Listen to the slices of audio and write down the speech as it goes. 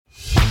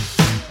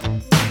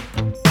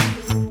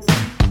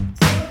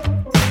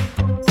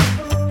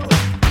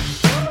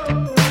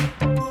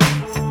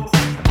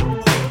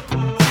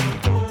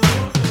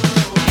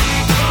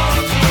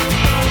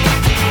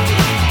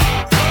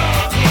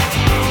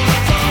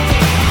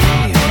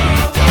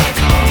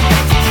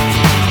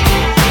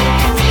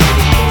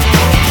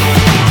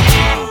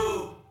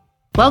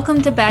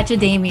Welcome to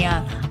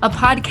Batchademia, a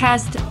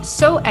podcast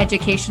so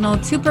educational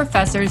two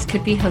professors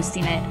could be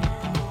hosting it.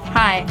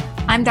 Hi,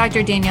 I'm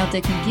Dr. Danielle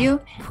Dick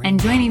McGue,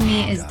 and joining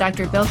me is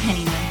Dr. Bill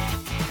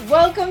Pennyman.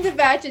 Welcome to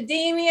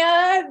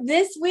Batchademia.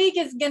 This week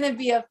is going to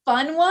be a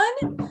fun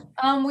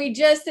one. We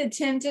just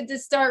attempted to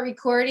start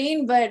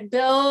recording, but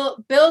Bill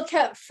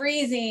kept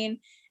freezing,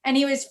 and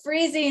he was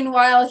freezing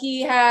while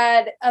he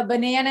had a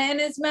banana in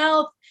his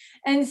mouth.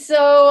 And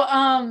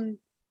so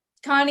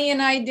Connie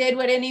and I did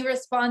what any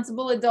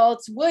responsible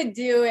adults would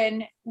do,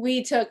 and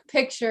we took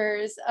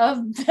pictures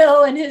of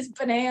Bill and his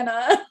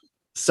banana.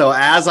 So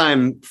as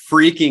I'm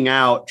freaking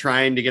out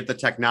trying to get the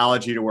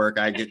technology to work,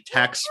 I get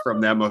texts from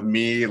them of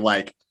me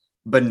like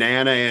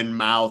banana in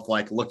mouth,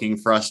 like looking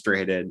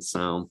frustrated.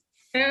 So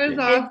it was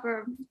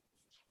awesome.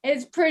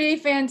 It's pretty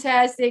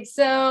fantastic.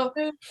 So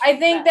I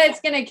think that's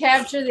going to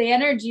capture the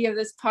energy of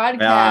this podcast.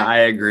 Yeah, I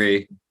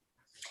agree.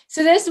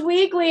 So this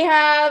week we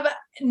have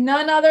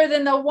none other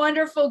than the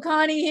wonderful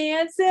Connie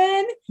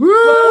Hansen.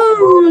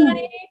 Woo!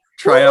 Connie.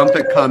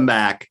 Triumphant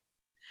comeback.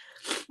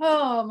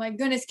 Oh my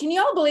goodness. Can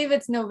you all believe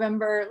it's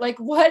November? Like,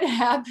 what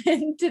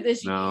happened to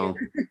this year?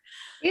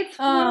 It's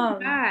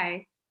flown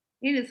by.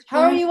 It is.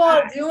 How are you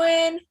all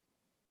doing?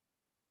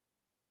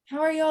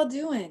 How are you all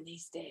doing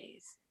these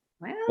days?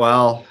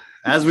 Well,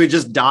 as we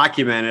just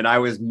documented, I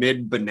was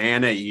mid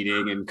banana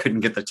eating and couldn't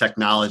get the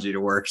technology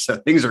to work. So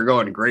things are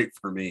going great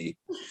for me.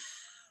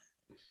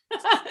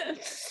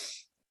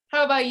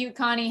 How about you,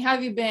 Connie? How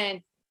have you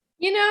been?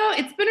 You know,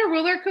 it's been a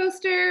roller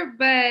coaster,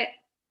 but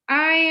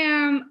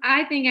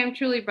I think I'm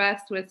truly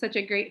blessed with such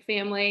a great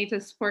family to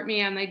support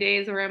me on my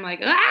days where I'm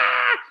like,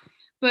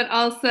 but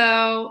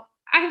also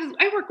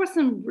I work with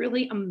some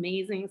really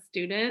amazing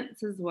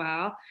students as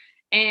well.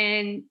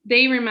 And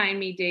they remind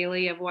me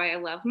daily of why I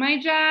love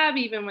my job,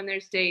 even when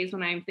there's days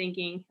when I'm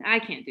thinking, I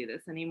can't do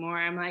this anymore.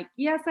 I'm like,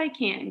 yes, I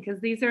can, because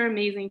these are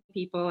amazing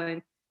people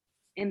and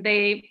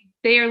they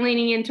are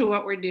leaning into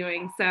what we're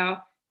doing. So,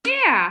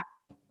 yeah.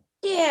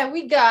 Yeah,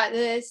 we got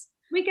this.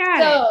 We got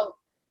it. So,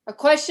 a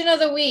question of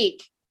the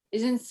week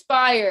is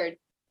inspired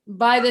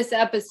by this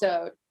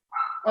episode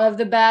of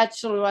The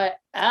Bachelorette.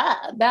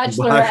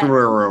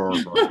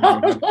 Bachelorette.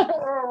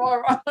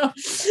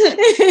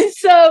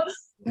 So,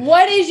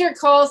 what is your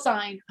call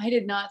sign? I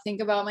did not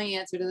think about my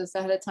answer to this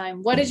ahead of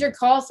time. What is your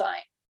call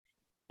sign?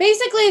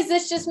 Basically, is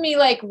this just me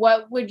like,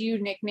 what would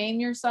you nickname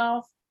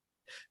yourself?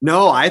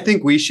 No, I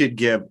think we should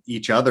give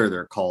each other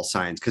their call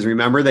signs, because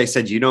remember they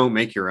said you don't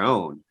make your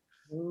own.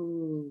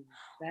 Ooh,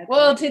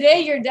 well,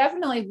 today you're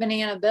definitely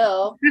Banana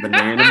Bill.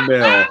 Banana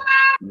Bill.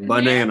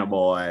 Banana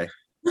Boy.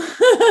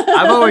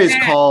 I've always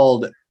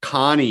called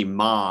Connie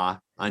Ma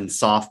on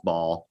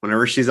softball.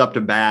 Whenever she's up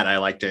to bat, I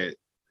like to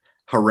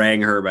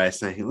harangue her by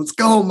saying, let's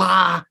go,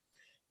 Ma.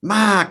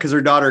 Ma, because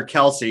her daughter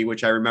Kelsey,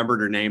 which I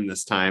remembered her name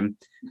this time,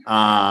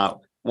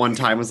 one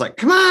time was like,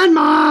 come on,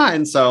 Ma.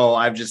 And so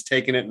I've just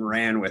taken it and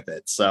ran with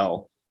it.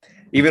 So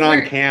even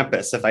on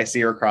campus, if I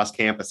see her across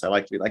campus, I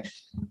like to be like,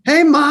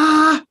 hey,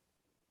 Ma.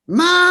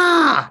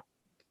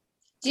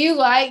 Do you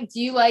like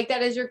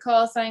that as your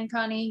call sign,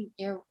 Connie?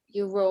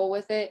 You roll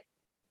with it?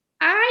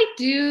 I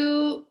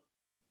do.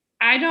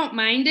 I don't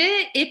mind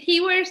it. If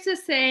he were to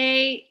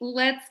say,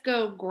 let's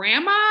go,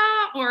 Grandma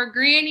or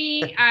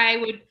Granny, I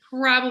would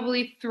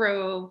probably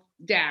throw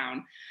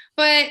down.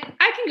 But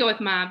I can go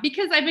with Mom,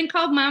 because I've been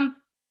called Mom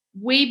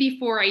way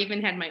before I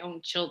even had my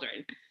own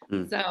children.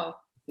 So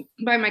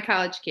by my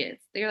college kids,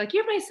 they're like,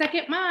 you're my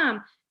second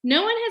mom.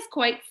 No one has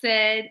quite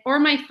said, or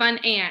my fun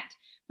aunt.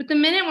 But the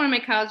minute one of my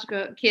college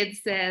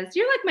kids says,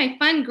 you're like my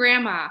fun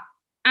grandma,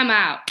 I'm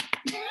out.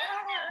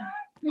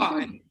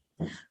 On.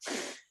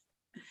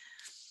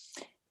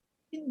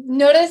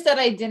 Notice that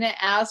I didn't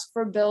ask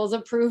for Bill's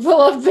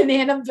approval of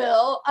Banana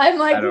Bill. I'm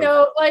like,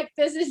 no, like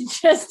this is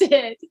just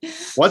it.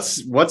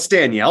 What's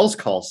Danielle's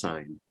call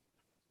sign?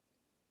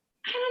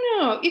 I don't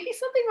know. It'd be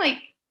something like,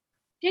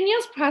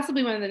 Danielle's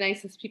possibly one of the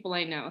nicest people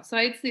I know. So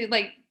I'd say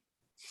like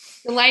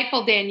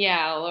delightful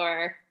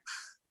Danielle,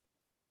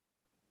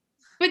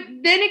 but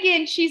then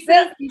again, she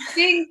says these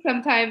things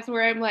sometimes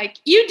where I'm like,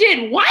 you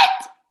did what?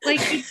 Like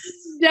it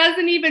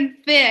doesn't even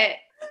fit.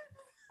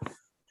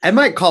 I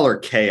might call her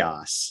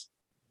Chaos.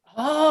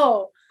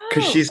 Oh.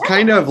 Because she's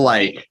kind of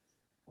like,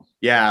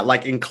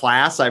 like in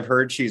class, I've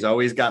heard she's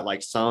always got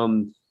like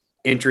some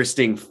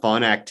interesting,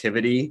 fun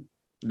activity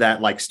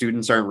that like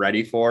students aren't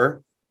ready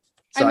for.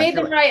 So I made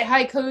them write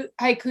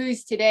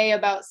haikus today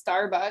about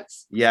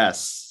Starbucks.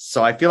 Yes.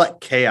 So I feel like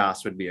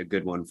Chaos would be a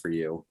good one for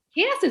you.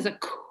 Chaos is a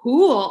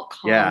cool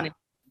call. Yeah.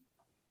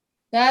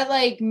 That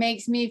like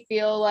makes me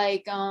feel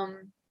like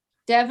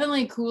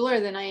definitely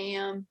cooler than I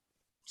am.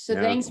 So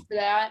thanks for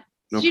that.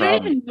 No you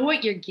problem. Don't even know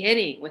what you're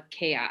getting with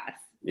Chaos.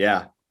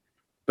 Yeah.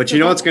 But you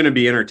know it's going to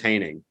be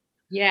entertaining.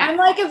 Yeah. I'm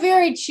like a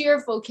very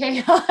cheerful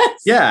Chaos.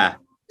 Yeah.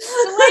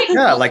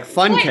 Like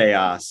fun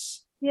Chaos.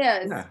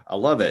 Yes. Yeah, I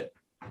love it.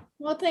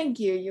 Well, thank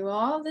you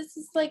all. This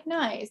is like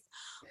nice.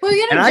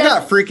 I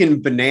got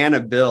freaking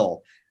Banana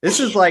Bill. This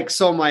is like,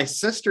 so my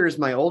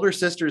older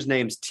sister's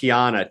name's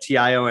Tiana,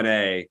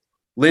 Tiona,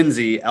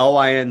 Lindsay,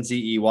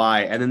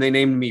 Lynzey, and then they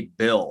named me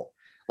Bill.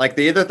 Like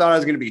they either thought I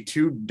was going to be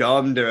too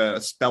dumb to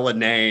spell a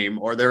name,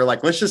 or they're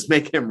like, let's just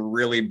make him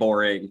really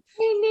boring.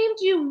 They named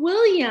you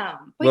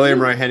William.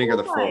 William Roy Henninger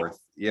the Fourth.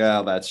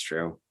 Yeah, that's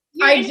true.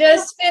 I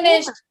just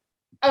finished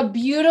a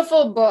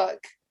beautiful book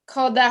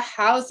called The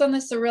House on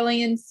the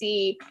Cerulean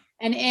Sea.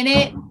 And in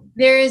it,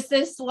 there is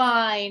this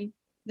line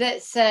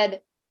that said,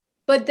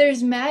 but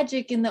there's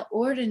magic in the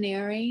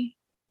ordinary.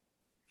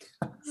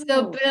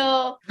 So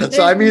Bill, there's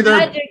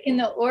magic in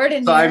the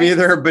ordinary. So I'm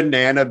either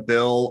Banana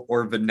Bill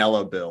or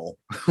Vanilla Bill.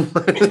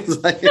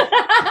 Like,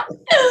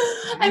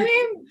 I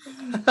mean,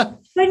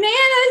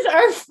 bananas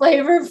are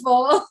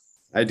flavorful.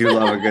 I do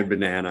love a good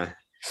banana.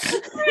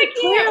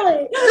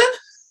 Clearly,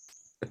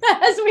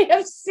 as we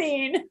have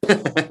seen.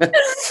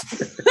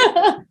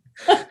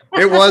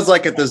 It was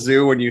like at the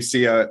zoo when you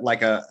see a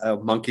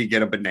monkey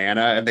get a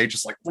banana and they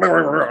just like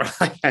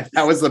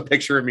that was the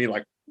picture of me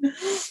like.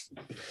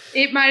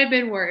 It might have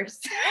been worse.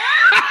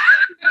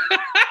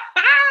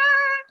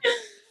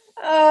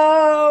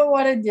 Oh,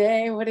 what a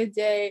day. What a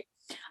day.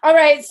 All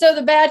right. So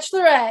the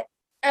Bachelorette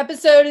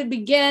episode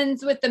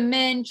begins with the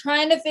men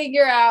trying to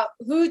figure out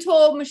who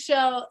told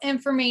Michelle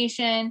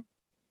information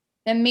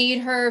that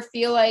made her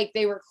feel like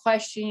they were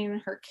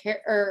questioning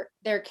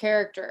their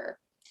character.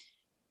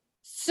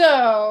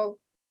 So,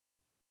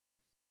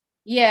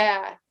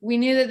 yeah, we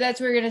knew that that's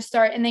where we were going to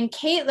start. And then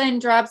Caitlin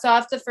drops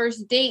off the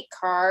first date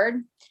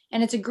card,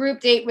 and it's a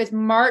group date with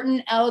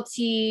Martin,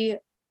 LT,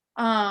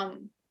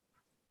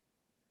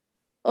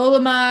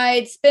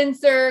 Olamide,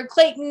 Spencer,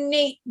 Clayton,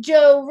 Nate,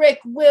 Joe, Rick,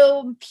 Will,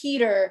 and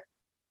Peter.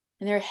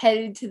 And they're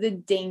headed to the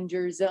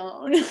danger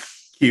zone.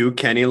 Cue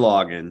Kenny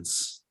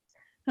Loggins.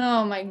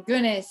 Oh, my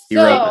goodness.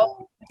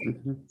 So,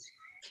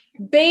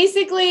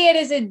 basically, it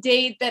is a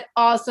date that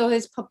also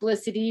has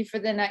publicity for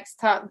the next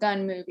Top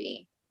Gun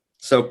movie.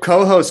 So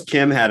co-host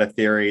Kim had a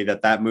theory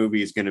that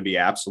movie is going to be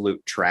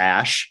absolute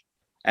trash.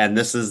 And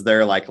this is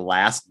their like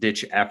last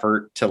ditch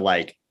effort to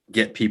like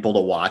get people to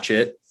watch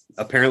it.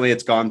 Apparently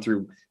it's gone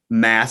through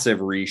massive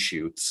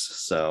reshoots.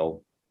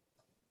 So.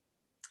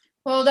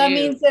 Well, that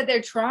means that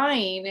they're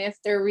trying if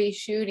they're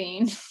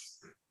reshooting.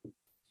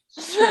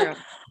 True.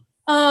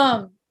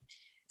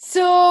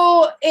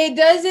 So it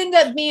does end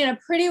up being a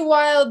pretty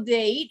wild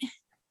date.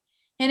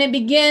 And it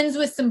begins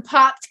with some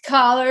popped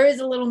collars,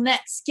 a little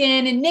neck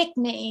skin, and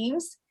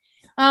nicknames.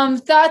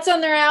 Thoughts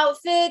on their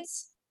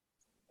outfits?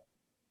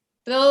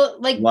 Bill,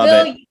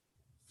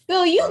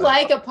 you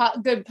like a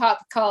good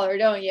pop collar,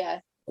 don't you?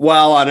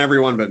 Well, on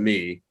everyone but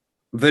me.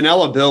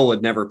 Vanilla Bill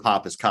would never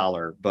pop his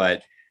collar,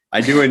 but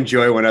I do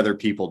enjoy when other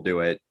people do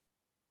it.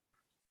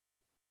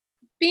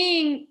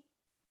 Being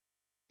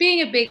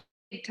a big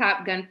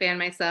Top Gun fan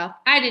myself,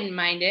 I didn't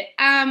mind it.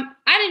 I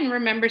didn't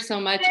remember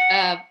so much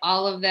of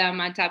all of them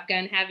on Top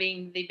Gun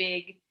having the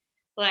big,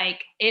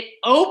 like, it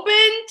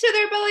opened to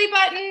their belly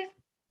button,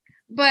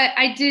 but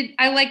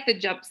I like the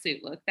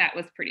jumpsuit look. That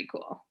was pretty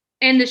cool.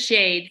 And the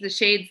shades,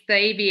 the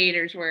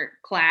aviators were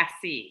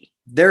classy.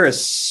 There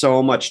is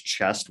so much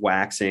chest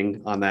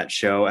waxing on that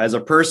show. As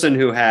a person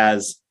who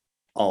has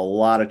a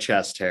lot of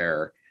chest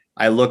hair,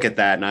 I look at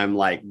that and I'm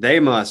like, they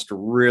must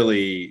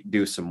really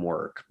do some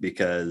work,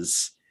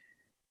 because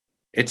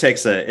it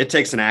takes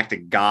an act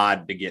of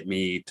God to get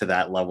me to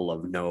that level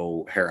of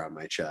no hair on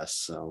my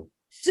chest. So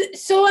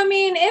I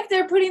mean, if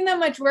they're putting that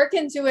much work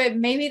into it,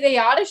 maybe they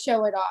ought to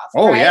show it off.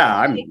 Oh,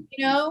 right?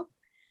 yeah.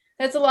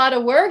 That's a lot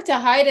of work to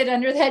hide it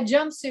under that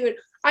jumpsuit.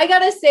 I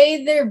gotta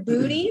say, their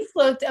booties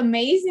looked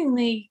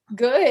amazingly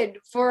good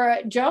for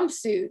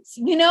jumpsuits.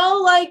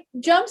 Like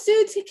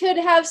jumpsuits could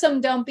have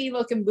some dumpy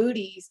looking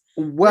booties.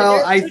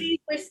 Well, booties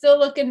were still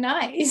looking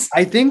nice.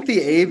 I think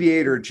the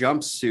aviator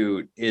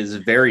jumpsuit is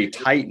very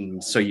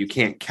tightened, so you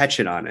can't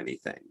catch it on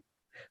anything.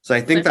 So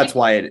I think that's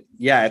why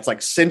it's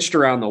like cinched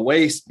around the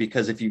waist,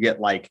 because if you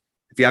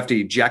have to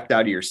eject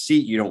out of your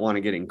seat, you don't want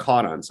to get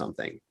caught on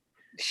something.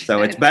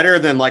 So it's better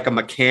than like a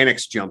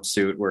mechanic's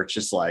jumpsuit where it's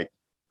just like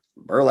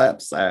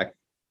burlap sack.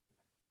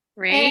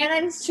 Right. And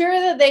I'm sure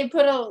that they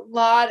put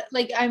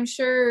I'm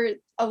sure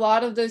a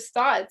lot of those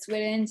thoughts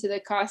went into the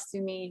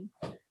costuming.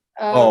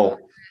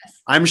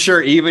 I'm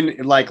sure even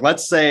like,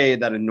 let's say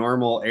that a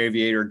normal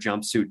aviator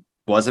jumpsuit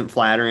wasn't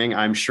flattering.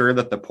 I'm sure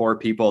that the poor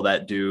people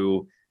that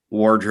do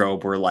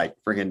wardrobe were like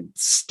freaking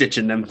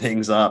stitching them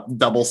things up,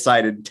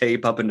 double-sided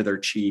tape up into their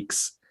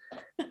cheeks.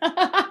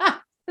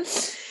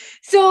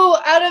 So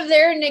out of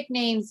their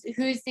nicknames,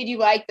 whose did you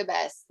like the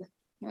best?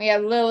 We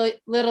have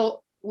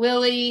little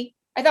Willie.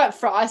 I thought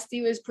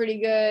Frosty was pretty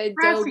good.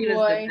 Frosty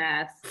was the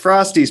best.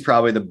 Frosty's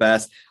probably the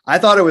best. I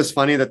thought it was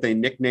funny that they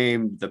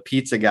nicknamed the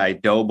pizza guy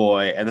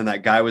Doughboy, and then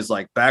that guy was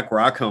like, back where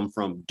I come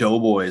from,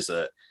 Doughboy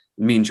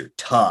means you're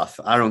tough.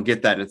 I don't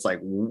get that. And it's like,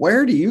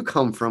 where do you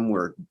come from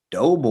where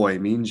Doughboy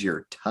means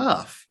you're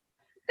tough?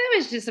 That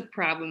was just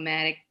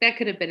that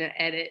could have been an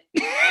edit.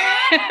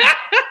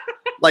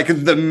 Like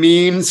the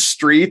mean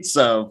streets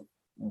of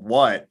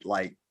what?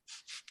 Like,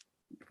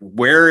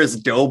 where is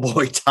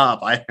Doughboy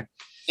top?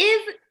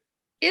 Isn't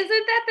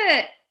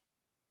that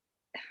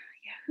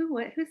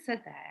who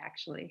said that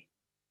actually?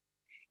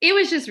 it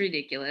was just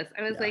ridiculous.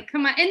 I was like,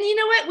 come on. And you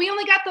know what? We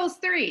only got those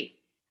 3.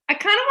 I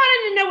kind of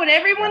wanted to know what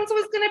everyone's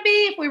was going to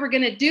be. If we were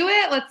going to do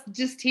it, let's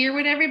just hear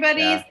what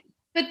everybody's. Yeah.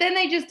 But then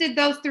they just did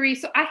those 3.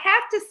 So I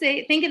have to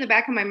say, think in the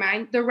back of my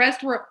mind, the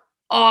rest were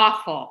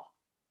awful.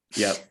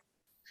 Yep.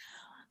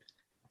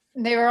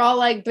 They were all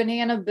like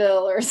Banana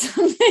Bill or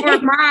something. Or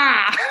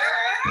Ma.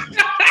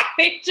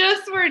 They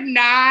just were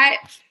not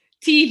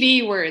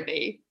TV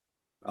worthy.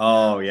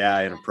 Oh,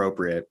 yeah,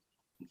 inappropriate.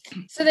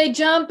 So they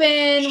jump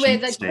in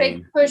with a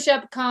quick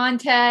push-up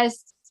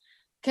contest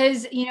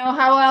because, you know,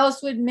 how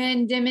else would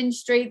men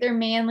demonstrate their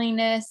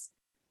manliness?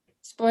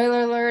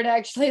 Spoiler alert,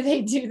 actually,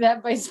 they do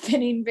that by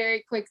spinning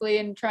very quickly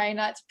and trying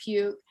not to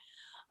puke.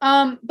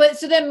 But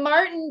so then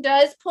Martin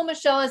does pull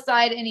Michelle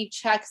aside and he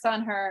checks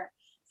on her.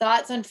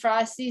 Thoughts on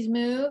Frosty's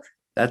move?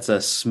 That's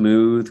a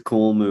smooth,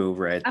 cool move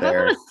right there. I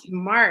thought it was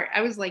smart.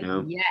 I was like,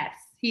 yes,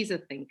 he's a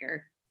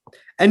thinker.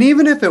 And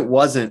even if it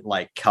wasn't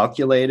like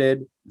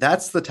calculated,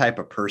 that's the type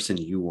of person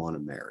you want to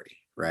marry,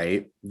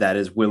 right? That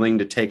is willing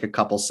to take a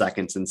couple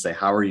seconds and say,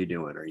 how are you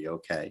doing? Are you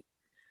okay?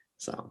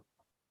 So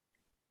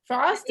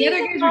Frosty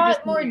is a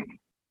lot more.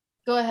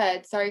 Go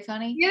ahead. Sorry,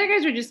 Connie. The other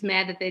guys were just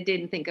mad that they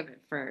didn't think of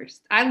it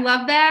first. I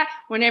love that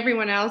when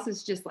everyone else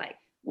is just like,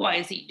 why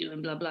is he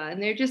doing blah, blah?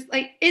 And they're just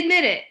like,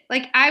 admit it.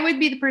 Like I would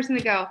be the person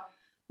to go,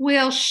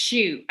 well,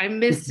 shoot, I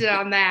missed it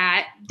on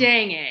that.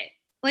 Dang it.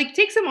 Like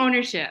take some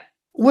ownership.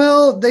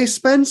 Well, they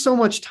spend so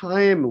much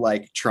time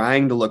like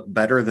trying to look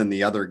better than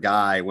the other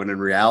guy when in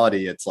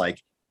reality, it's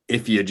like,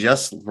 if you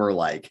just were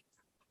like,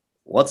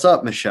 what's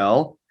up,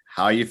 Michelle?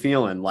 How you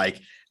feeling? Like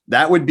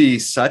that would be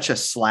such a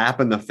slap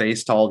in the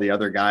face to all the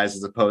other guys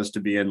as opposed to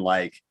being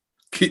like,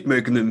 keep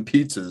making them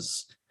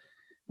pizzas.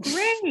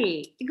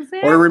 Great.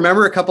 Exactly. Or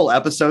remember a couple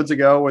episodes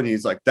ago when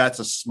he's like, that's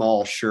a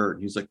small shirt.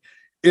 And he's like,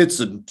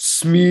 it's a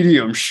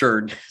medium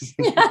shirt.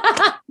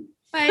 What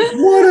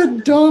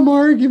a dumb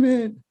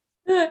argument.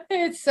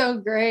 It's so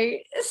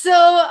great.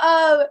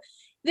 So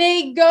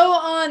they go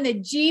on the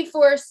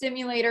G-Force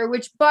simulator,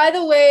 which by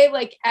the way,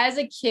 like as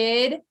a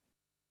kid,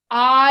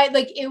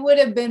 it would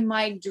have been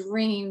my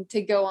dream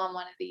to go on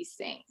one of these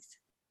things.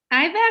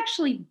 I've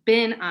actually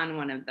been on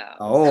one of those.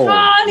 Oh,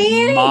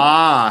 Connie!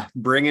 Ma,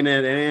 bringing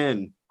it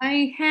in.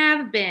 I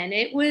have been.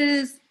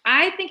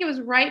 I think it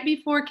was right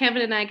before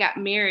Kevin and I got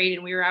married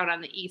and we were out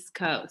on the East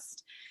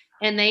Coast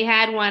and they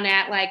had one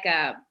at like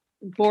a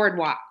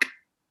boardwalk.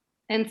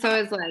 And so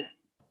I was like,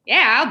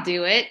 yeah, I'll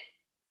do it.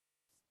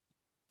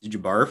 Did you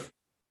barf?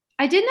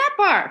 I did not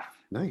barf.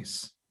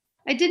 Nice.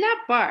 I did not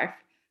barf.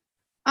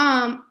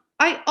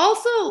 I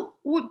also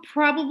would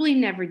probably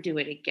never do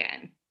it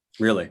again.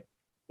 Really?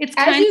 It's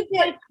kind of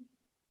like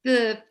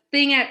the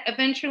thing at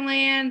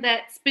Adventureland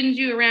that spins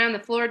you around, the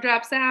floor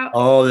drops out.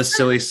 Oh, the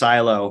silly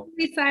silo.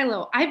 Silly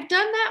silo. I've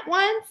done that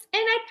once,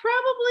 and I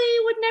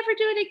probably would never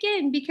do it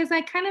again because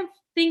I kind of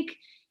think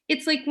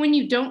it's like when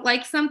you don't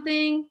like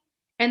something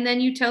and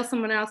then you tell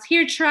someone else,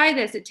 here, try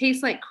this. It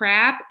tastes like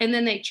crap. And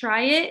then they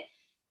try it.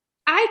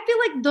 I feel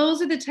like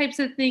those are the types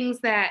of things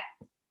that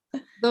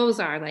those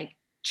are like,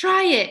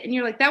 try it. And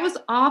you're like, that was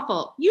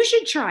awful. You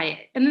should try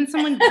it. And then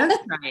someone does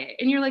try it.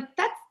 And you're like,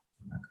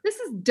 this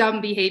is dumb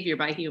behavior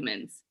by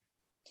humans.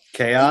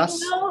 Chaos.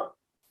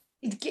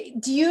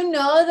 Do you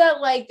know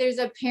that like there's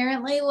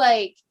apparently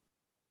like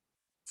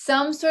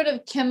some sort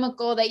of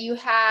chemical that you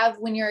have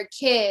when you're a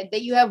kid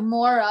that you have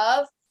more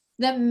of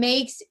that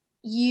makes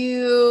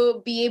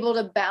you be able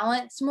to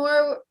balance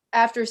more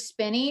after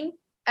spinning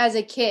as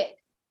a kid?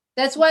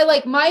 That's why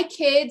like my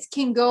kids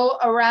can go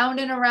around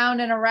and around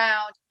and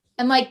around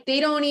and like they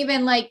don't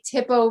even like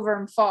tip over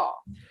and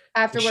fall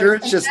afterwards. Sure,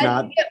 it's just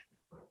not.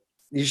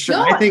 You sure?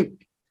 No. I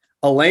think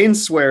Elaine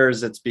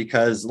swears it's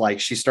because like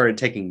she started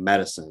taking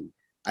medicine.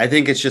 I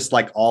think it's just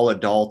like all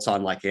adults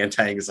on like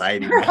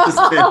anti-anxiety medicine.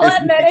 We're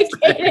all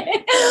medicated.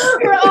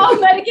 We're all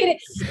medicated.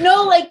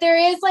 No, like there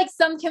is like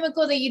some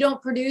chemical that you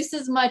don't produce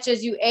as much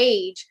as you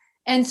age.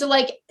 And so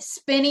like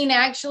spinning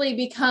actually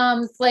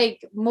becomes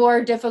like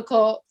more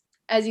difficult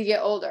as you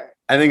get older.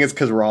 I think it's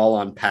because we're all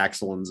on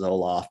Paxil and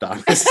Zoloft,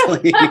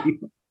 honestly.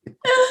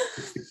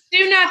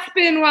 Do not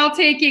spin while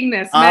taking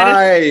this medicine.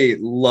 I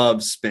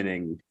love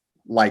spinning.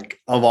 Like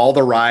of all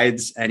the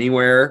rides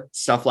anywhere,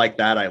 stuff like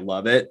that, I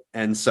love it.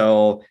 And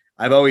so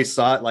I've always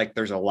thought like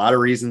there's a lot of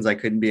reasons I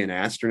couldn't be an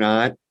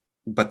astronaut,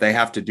 but they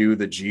have to do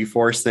the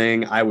G-force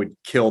thing. I would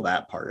kill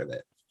that part of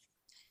it.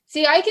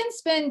 See, I can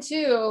spin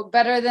too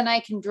better than I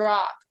can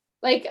drop.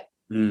 Like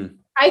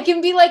I can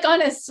be like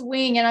on a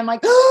swing and I'm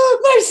like, oh,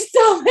 my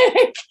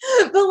stomach.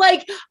 But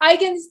like, I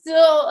can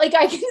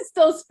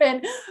still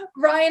spin.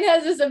 Ryan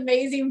has this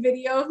amazing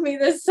video of me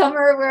this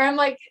summer where I'm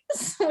like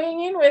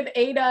swinging with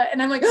Ada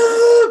and I'm like,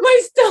 oh, my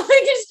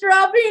stomach is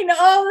dropping.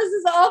 Oh, this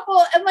is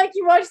awful. And like,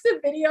 you watch the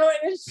video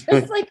and it's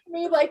just like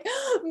me, like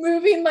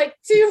moving like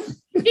 2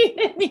 feet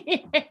in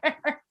the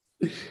air.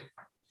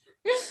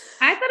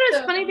 I thought it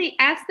was funny they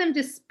asked them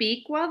to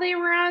speak while they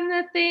were on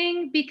the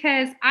thing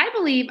because I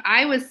believe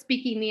I was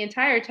speaking the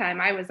entire time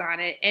I was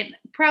on it and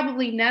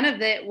probably none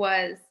of it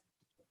was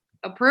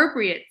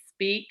appropriate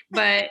speak,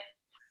 but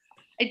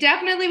I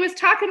definitely was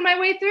talking my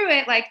way through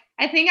it. Like,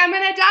 I think I'm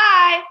going to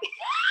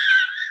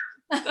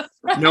die.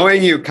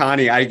 Knowing you,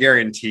 Connie, I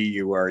guarantee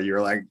you were. You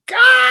were like,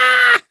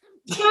 ah!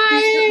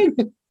 Right?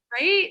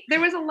 There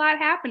was a lot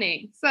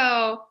happening.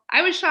 So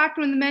I was shocked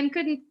when the men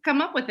couldn't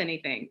come up with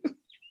anything.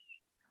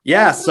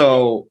 Yeah.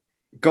 So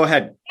go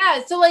ahead.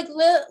 Yeah. So like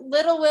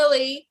little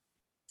Willie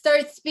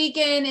starts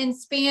speaking in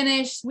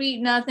Spanish,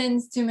 sweet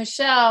nothings to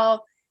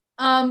Michelle.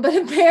 But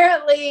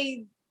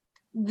apparently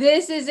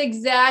this is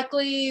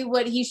exactly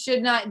what he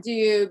should not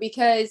do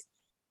because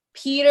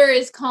Peter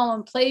is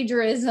calling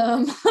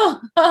plagiarism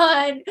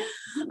on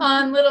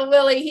little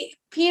Willie.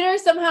 Peter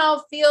somehow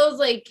feels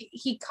like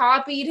he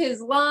copied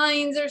his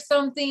lines or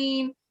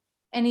something,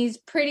 and he's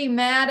pretty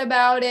mad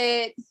about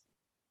it.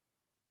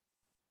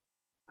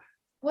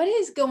 What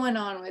is going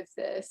on with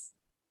this?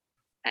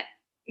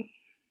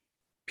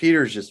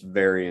 Peter's just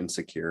very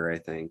insecure, I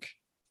think.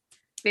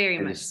 Very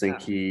much. I just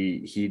think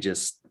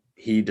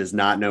he does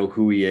not know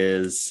who he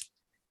is.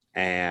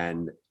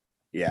 And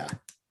yeah.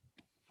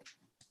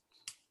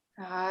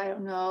 I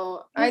don't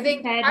know. I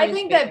think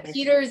that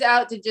Peter's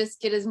out to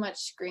just get as much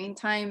screen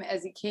time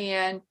as he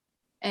can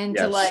and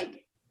to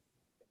like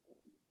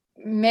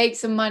make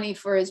some money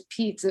for his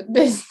pizza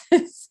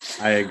business.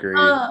 I agree.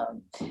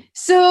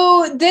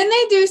 So then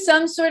they do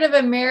some sort of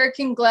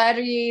American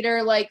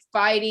Gladiator like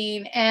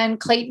fighting, and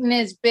Clayton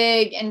is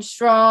big and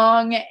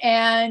strong,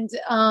 and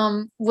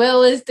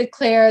Will is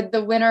declared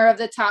the winner of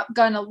the Top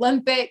Gun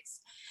Olympics,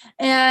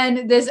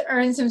 and this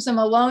earns him some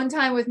alone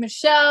time with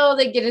Michelle.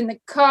 They get in the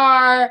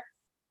car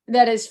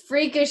that is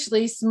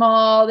freakishly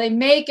small. They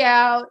make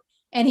out,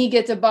 and he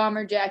gets a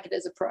bomber jacket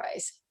as a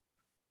prize.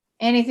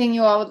 Anything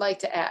you all would like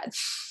to add?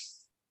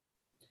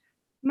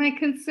 My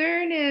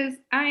concern is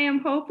I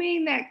am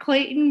hoping that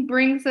Clayton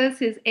brings us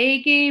his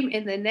A game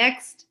in the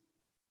next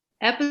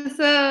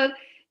episode,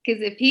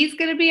 because if he's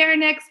going to be our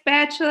next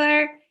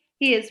Bachelor,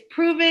 he has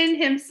proven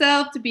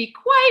himself to be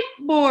quite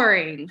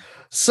boring.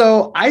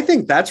 So I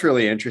think that's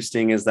really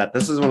interesting, is that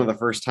this is one of the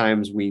first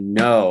times we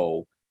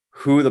know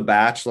who the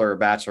Bachelor or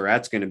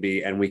Bachelorette's going to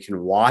be, and we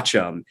can watch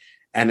him.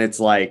 And it's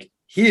like,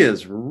 he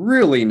is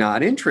really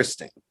not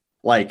interesting.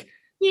 Like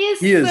he's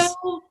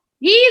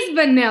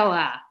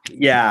vanilla.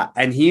 Yeah.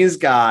 And he's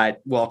got,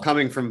 well,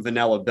 coming from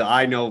vanilla,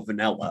 I know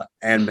vanilla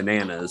and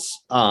bananas.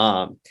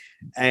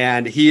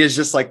 And he is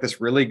just like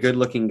this really good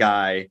looking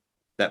guy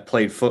that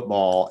played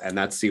football. And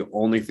that's the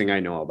only thing I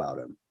know about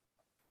him.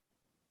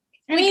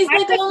 And he's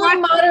like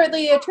only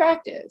moderately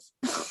attractive.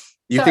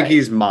 You think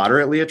he's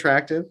moderately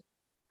attractive?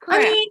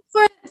 Correct. I mean,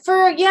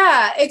 for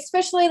yeah,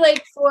 especially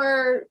like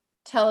for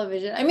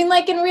television. I mean,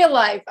 like in real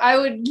life, I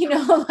would,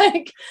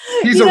 like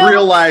he's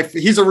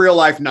a real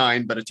life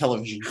 9, but a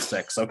television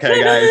 6.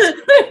 Okay, guys.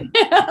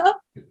 Yeah.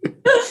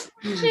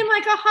 Seem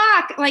like a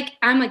hawk. Like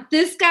I'm like,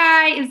 this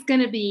guy is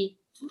gonna be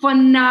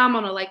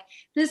phenomenal. Like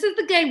this is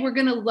the guy we're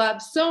gonna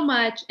love so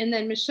much, and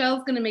then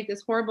Michelle's gonna make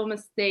this horrible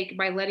mistake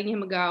by letting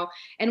him go,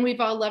 and we've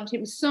all loved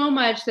him so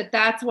much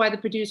that's why the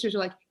producers are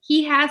like,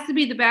 he has to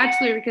be the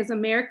Bachelor because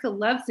America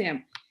loves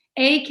him.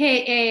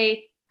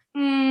 AKA,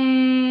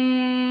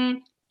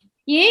 you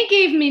ain't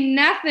gave me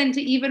nothing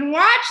to even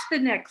watch the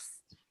next.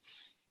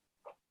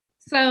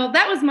 So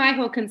that was my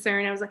whole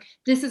concern. I was like,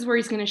 this is where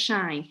he's going to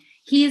shine.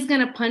 He's going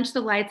to punch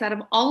the lights out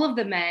of all of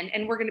the men,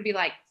 and we're going to be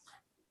like,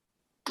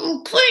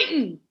 go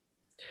Clayton.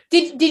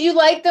 Did you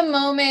like the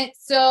moment?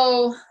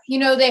 So,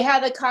 they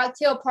had the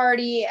cocktail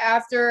party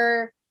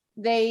after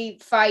they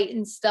fight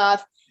and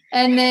stuff.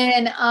 And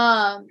then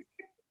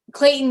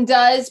Clayton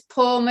does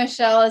pull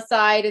Michelle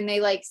aside and they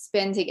like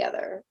spin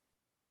together.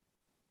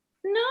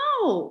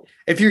 No.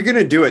 If you're going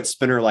to do it,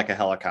 spin her like a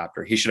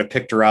helicopter. He should have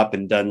picked her up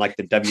and done like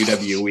the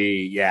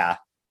WWE. Yeah.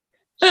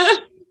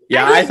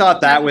 Yeah, I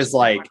thought that was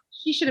like.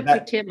 She should have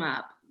picked him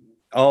up.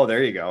 Oh,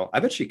 there you go.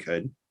 I bet she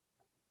could.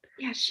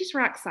 Yeah, she's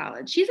rock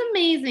solid. She's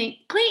amazing.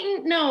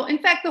 Clayton, no. In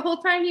fact, the whole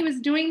time he was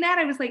doing that,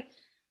 I was like,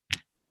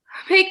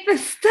 make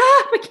this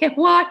stop. I can't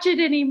watch it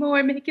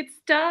anymore. Make it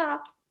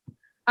stop.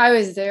 I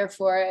was there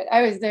for it.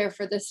 I was there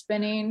for the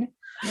spinning.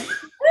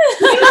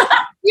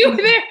 You were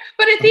there,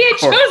 but if he had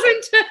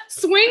chosen to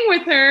swing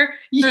with her,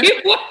 you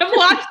would have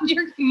lost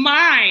your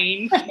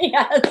mind.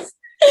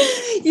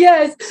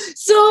 Yes.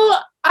 So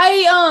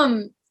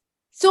I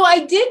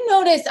did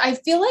notice, I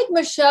feel like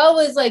Michelle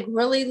was like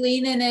really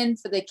leaning in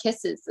for the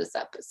kisses this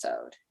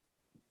episode.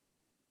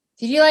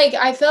 Did you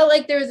I felt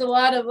like there was a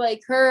lot of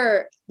like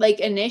her like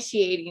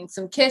initiating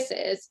some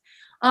kisses.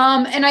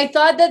 And I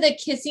thought that the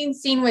kissing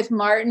scene with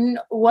Martin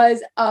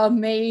was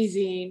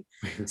amazing.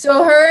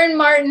 So her and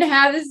Martin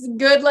have this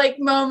good like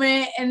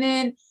moment, and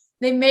then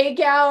they make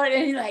out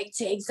and he like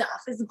takes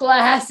off his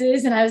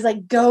glasses, and I was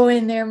like, go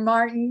in there,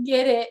 Martin,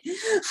 get it.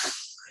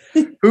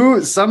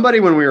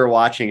 Somebody when we were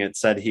watching it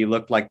said he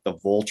looked like the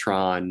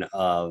Voltron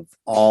of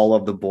all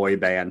of the boy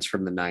bands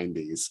from the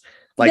 90s.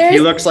 He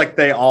looks like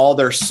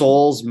their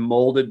souls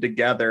molded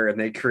together and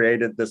they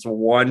created this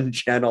one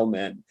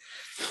gentleman.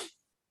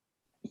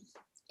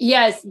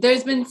 Yes,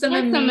 there's been some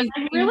amazing.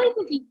 I really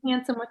think he's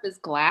handsome with his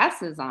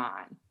glasses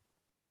on.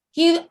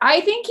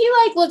 I think he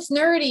like looks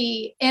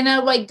nerdy in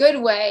a like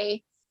good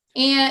way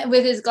and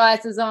with his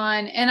glasses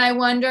on. And I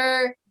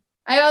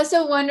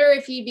also wonder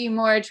if he'd be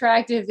more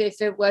attractive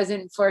if it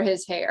wasn't for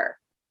his hair.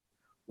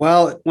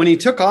 Well, when he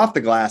took off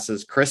the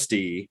glasses,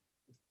 Christy,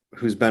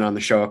 who's been on the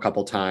show a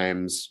couple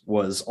times,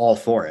 was all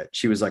for it.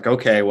 She was like,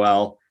 okay,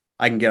 well,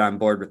 I can get on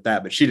board with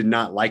that, but she did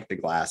not like the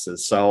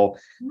glasses. So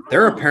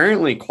they're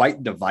apparently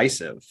quite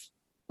divisive.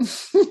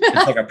 It's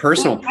like a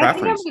personal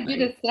preference. I think I'm going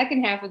to do the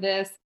second half of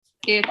this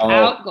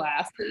without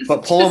glasses.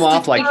 But pull them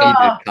off like he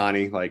did,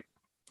 Connie. Like,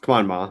 come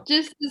on, Ma.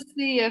 Just to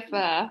see if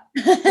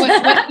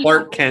what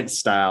Clark Kent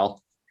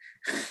style.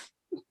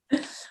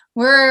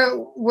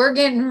 We're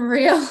getting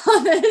real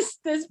on this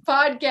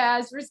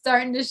podcast. We're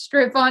starting to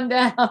strip on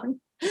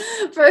down.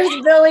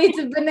 First Bill eats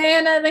a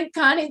banana, then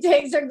Connie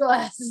takes her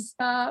glasses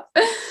off.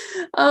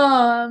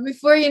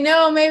 Before you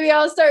know, maybe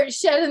I'll start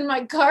shedding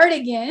my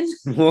cardigan.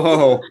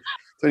 Whoa.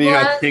 So you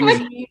know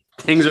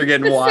things are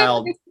getting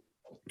wild.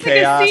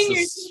 Chaos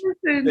is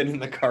in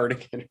the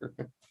cardigan.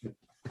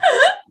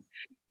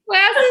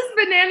 Glasses,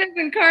 bananas,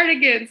 and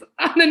cardigans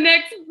on the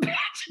next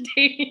batch of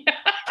dating.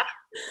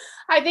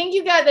 I think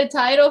you got the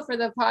title for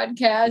the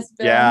podcast,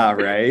 Bill. Yeah,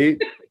 right.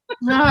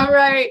 All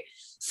right.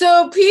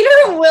 So Peter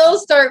and Will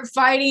start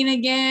fighting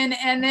again,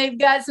 and they've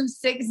got some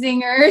sick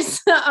zingers.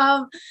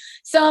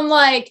 Some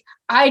like,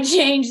 I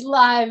change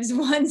lives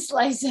one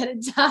slice at a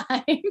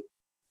time.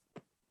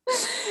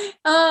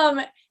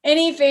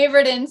 Any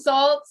favorite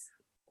insults?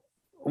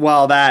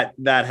 Well, that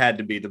had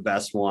to be the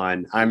best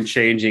one. I'm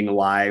changing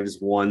lives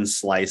one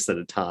slice at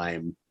a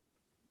time.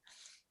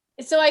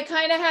 So I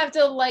kind of have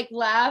to like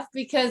laugh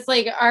because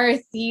like our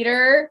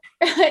theater,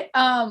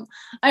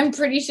 I'm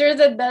pretty sure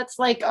that's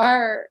like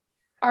our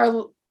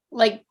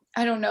like,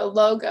 I don't know,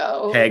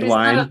 logo.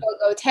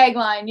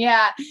 Tagline.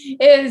 Yeah.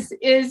 Is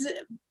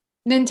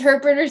the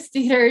Interpreters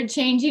Theater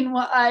changing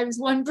lives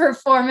one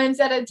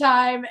performance at a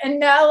time. And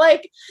now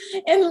like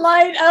in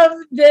light of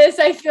this,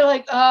 I feel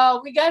like,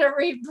 oh, we got to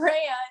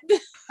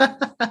rebrand.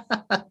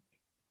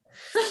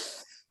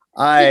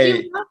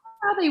 Did you know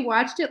how they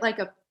watched it like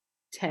a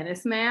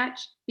tennis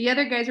match? The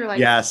other guys were like,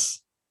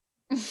 yes.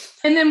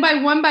 And then by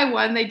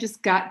one, they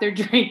just got their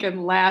drink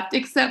and left,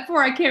 except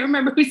for I can't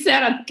remember who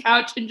sat on the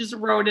couch and just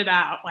wrote it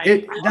out.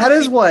 Like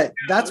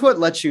that's what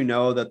lets you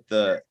know that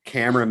the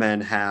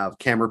cameramen have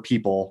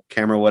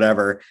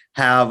whatever,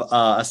 have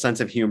a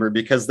sense of humor,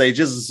 because they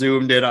just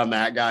zoomed in on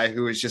that guy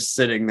who was just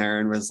sitting there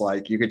and was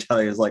like, you could tell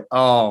he was like,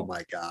 oh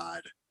my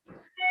God. I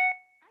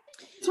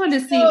just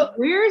wanted to see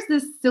where's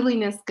this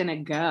silliness gonna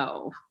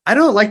go. I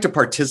don't like to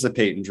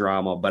participate in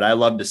drama, but I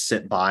love to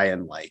sit by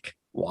and like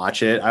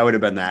watch it. I would have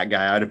been that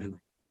guy. I would have been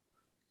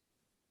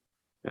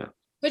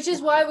which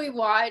is why we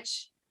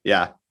watch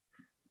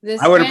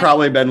this. I would have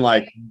probably been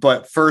like,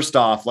 but first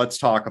off, let's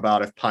talk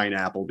about if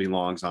pineapple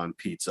belongs on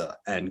pizza,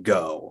 and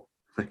go.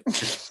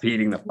 Just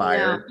feeding the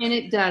fire. Yeah, and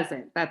it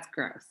doesn't. That's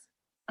gross.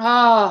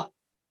 Oh,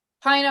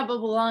 pineapple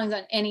belongs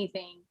on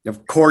anything.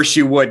 Of course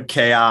you would,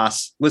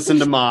 Chaos. Listen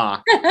to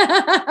Ma.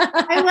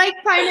 I like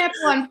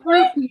pineapple on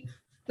fruit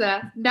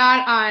pizza,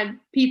 not on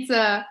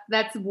pizza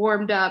that's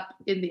warmed up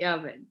in the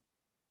oven.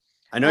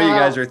 I know you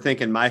guys are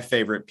thinking my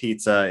favorite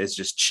pizza is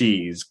just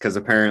cheese, because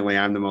apparently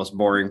I'm the most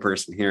boring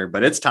person here,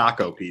 but it's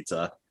taco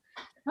pizza.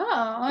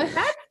 Oh,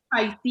 that's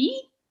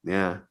spicy.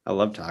 Yeah, I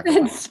love taco.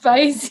 It's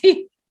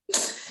spicy.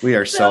 We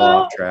are so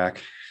off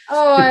track.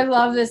 Oh, I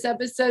love this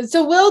episode.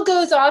 So Will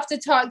goes off to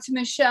talk to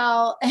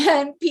Michelle,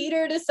 and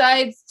Peter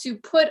decides to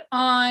put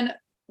on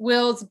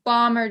Will's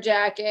bomber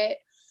jacket,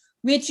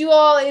 which you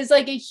all is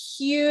like a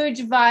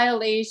huge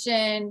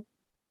violation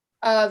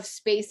of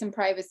space and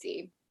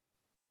privacy.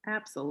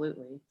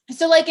 Absolutely.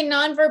 So like in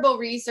nonverbal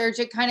research,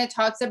 it kind of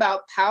talks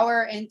about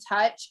power and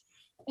touch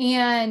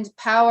and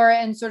power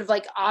and sort of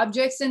like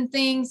objects and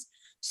things.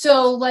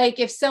 So like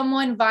if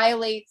someone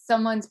violates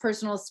someone's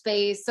personal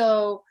space,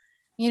 so,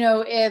 you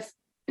know, if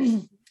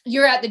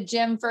you're at the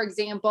gym, for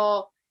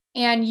example,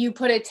 and you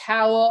put a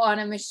towel on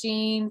a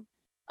machine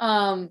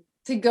to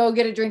go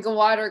get a drink of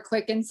water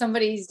quick, and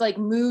somebody's like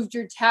moved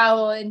your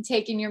towel and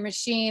taken your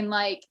machine,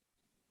 like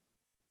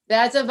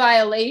that's a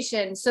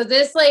violation. So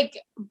this like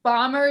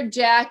bomber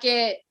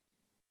jacket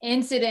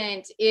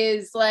incident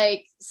is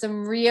like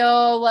some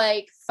real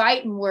like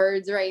fighting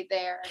words right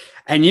there.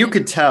 And you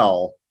could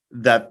tell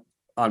that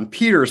on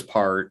Peter's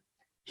part,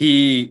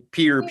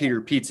 Peter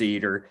Pizza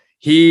Eater,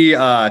 he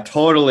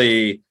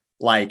totally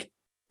like,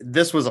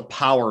 this was a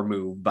power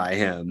move by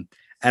him.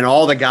 And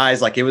all the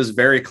guys, like, it was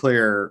very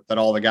clear that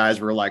all the guys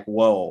were like,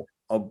 whoa,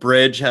 a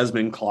bridge has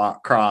been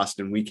crossed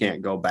and we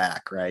can't go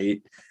back,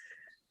 right?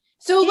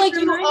 So like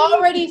you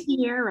already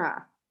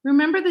Tiara.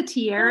 Remember the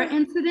Tiara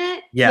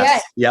incident?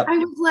 Yes. Yep. I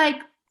was like,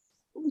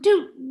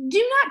 do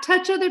not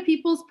touch other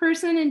people's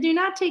person and do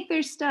not take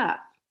their stuff.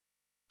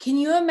 Can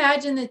you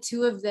imagine the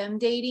two of them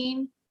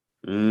dating?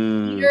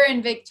 Peter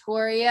and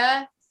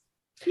Victoria?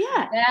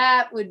 Yeah.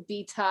 That would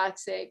be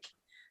toxic.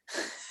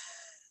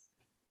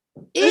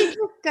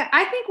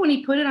 I think when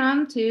he put it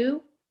on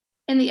too,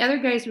 and the other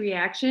guy's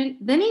reaction,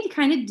 then he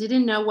kind of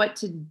didn't know what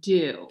to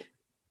do.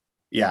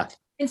 Yeah.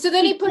 And so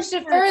then he pushed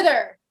it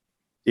further.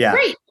 Yeah.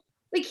 Right.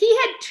 Like he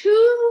had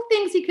 2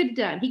 things he could have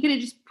done. He could have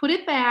just put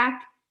it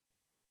back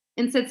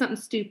and said something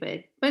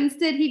stupid. But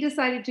instead he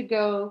decided to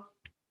go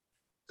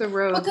the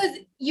road. Because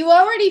you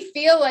already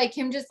feel like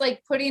him just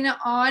like putting it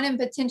on and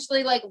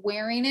potentially like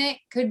wearing it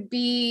could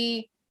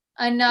be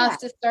enough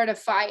to start a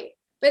fight.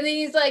 But then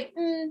he's like,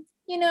 I'm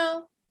going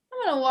to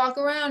walk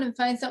around and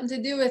find something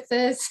to do with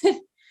this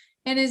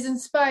and is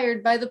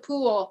inspired by the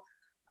pool.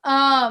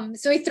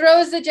 So he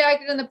throws the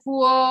jacket in the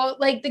pool.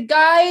 Like the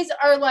guys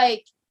are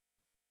like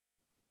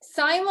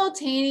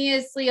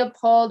simultaneously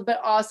appalled, but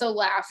also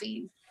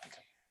laughing.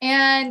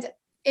 And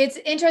it's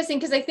interesting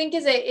because I think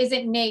is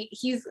it Nate?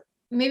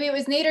 Maybe it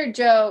was Nate or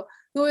Joe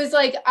who was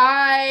like,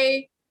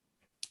 I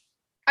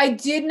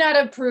did not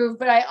approve,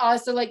 but I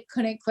also like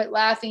couldn't quit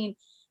laughing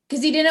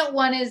because he didn't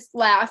want his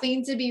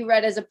laughing to be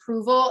read as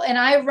approval. And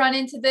I run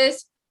into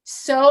this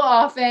so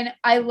often.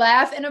 I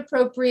laugh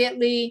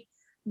inappropriately.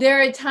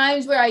 There are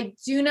times where I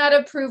do not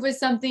approve of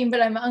something,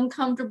 but I'm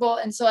uncomfortable.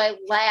 And so I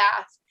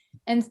laugh.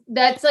 And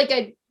that's like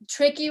a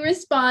tricky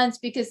response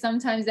because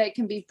sometimes that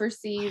can be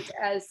perceived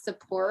as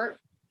support.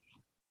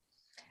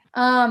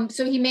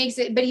 So he makes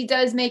it, but he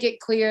does make it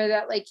clear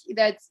that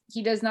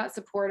he does not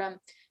support him.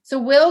 So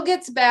Will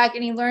gets back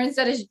and he learns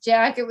that his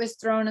jacket was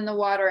thrown in the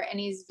water and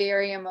he's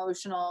very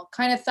emotional.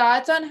 Kind of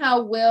thoughts on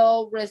how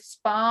Will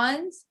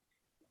responds?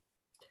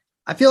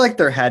 I feel like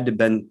there had to have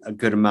been a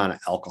good amount of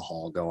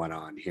alcohol going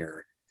on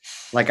here.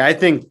 Like, I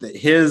think that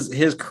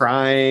his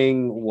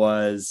crying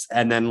was,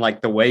 and then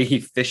like the way he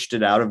fished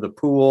it out of the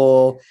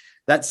pool,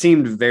 that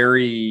seemed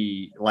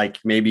very like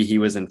maybe he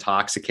was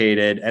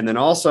intoxicated. And then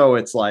also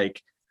it's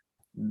like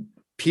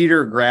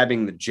Peter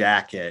grabbing the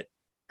jacket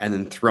and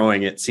then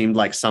throwing it seemed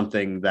like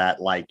something that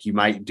like you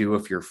might do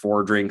if you're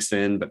 4 drinks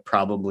in, but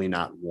probably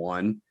not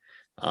 1.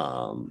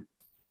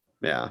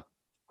 Yeah.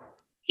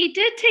 He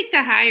did take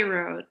the high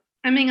road.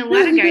 I mean, a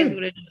lot of guys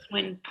would have just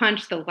went and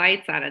punched the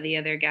lights out of the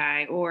other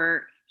guy,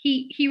 or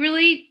he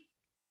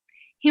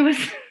was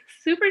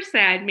super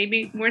sad,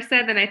 maybe more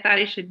sad than I thought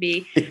he should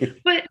be.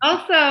 But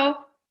also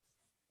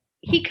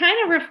he kind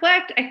of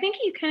I think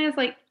he kind of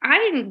like, I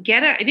didn't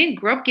get it. I didn't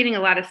grow up getting a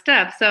lot of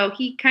stuff. So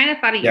he kind of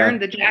thought he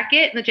earned the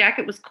jacket and the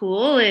jacket was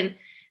cool. And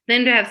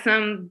then to have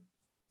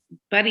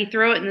somebody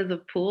throw it into the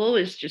pool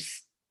was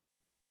just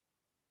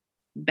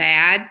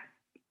bad.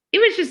 It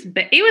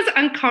was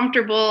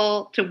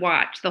uncomfortable to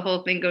watch the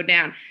whole thing go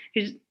down.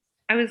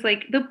 I was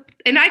like,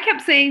 and I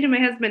kept saying to my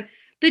husband,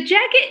 the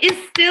jacket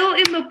is still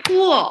in the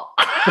pool.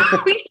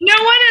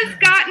 No one has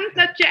gotten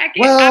that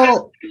jacket out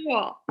of the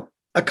pool.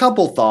 A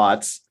couple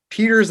thoughts.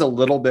 Peter's a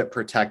little bit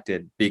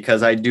protected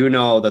because I do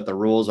know that the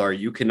rules are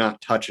you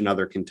cannot touch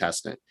another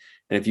contestant.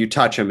 And if you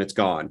touch him, it's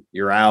gone.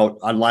 You're out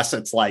unless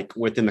it's like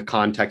within the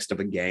context of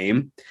a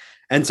game.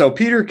 And so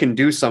Peter can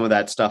do some of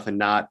that stuff and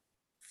not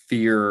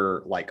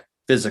fear like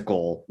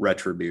physical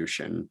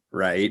retribution.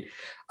 Right.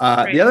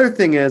 Right. The other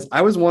thing is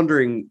I was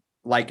wondering,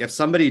 like, if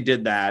somebody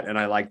did that and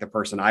I like the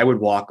person, I would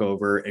walk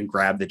over and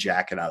grab the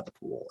jacket out of the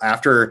pool.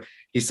 After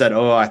he said,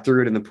 "Oh, I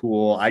threw it in the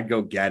pool," I'd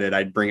go get it.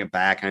 I'd bring it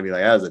back and I'd be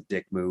like, "That was a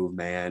dick move,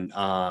 man."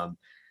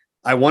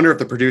 I wonder if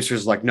the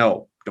producer's like,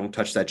 "No, don't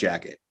touch that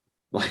jacket."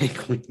 Like,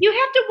 you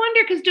have to wonder,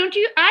 because don't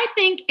you? I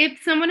think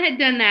if someone had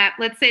done that,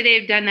 let's say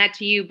they've done that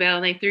to you, Bill,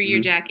 and they threw your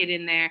jacket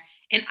in there,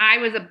 and I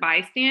was a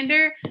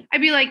bystander,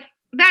 I'd be like,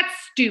 that's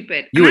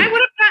stupid. I would have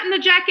gotten the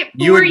jacket for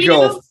you. You would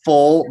go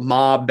full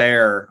Ma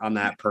Bear on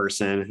that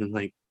person. And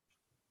like,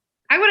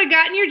 I would have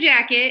gotten your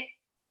jacket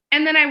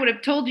and then I would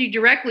have told you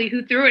directly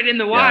who threw it in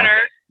the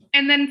water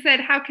and then said,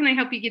 how can I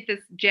help you get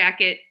this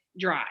jacket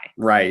dry?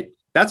 Right.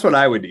 That's what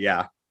I would.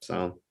 Yeah.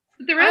 So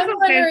the rest of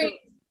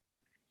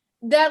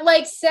that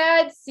like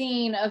sad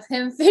scene of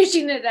him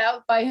fishing it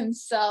out by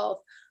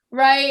himself,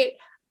 right,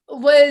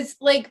 was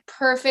like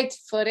perfect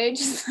footage.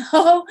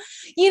 So,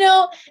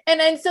 and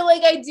then so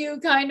like I do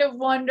kind of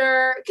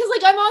wonder, because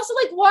like I'm also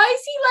like, why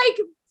is he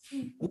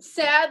like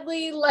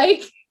sadly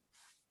like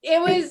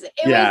it was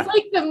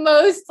like the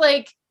most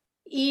like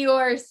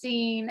Eeyore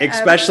scene,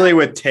 especially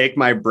with "Take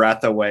My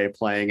Breath Away"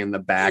 playing in the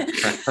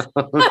background. So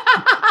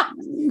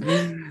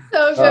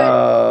good.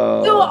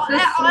 So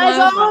as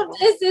all of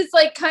this is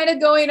like kind of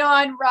going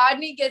on,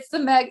 Rodney gets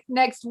the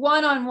next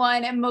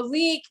one-on-one, and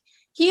Malik,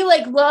 he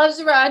like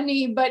loves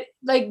Rodney, but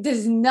like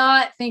does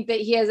not think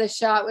that he has a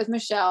shot with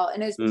Michelle,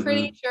 and is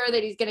pretty sure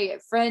that he's gonna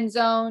get friend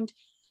zoned.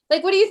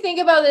 Like, what do you think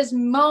about this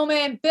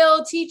moment?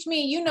 Bill, teach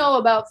me. You know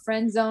about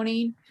friend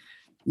zoning.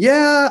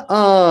 Yeah.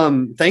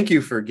 Thank you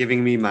for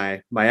giving me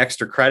my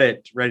extra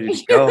credit ready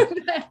to go.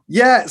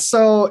 Yeah.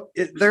 So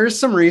there's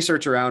some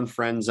research around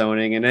friend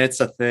zoning, and it's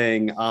a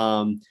thing.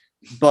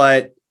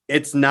 But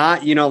it's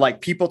not,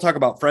 like people talk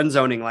about friend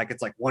zoning like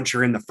it's like once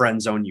you're in the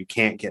friend zone, you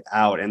can't get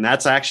out. And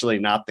that's actually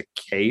not the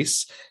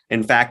case.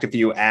 In fact, if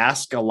you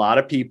ask a lot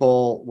of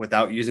people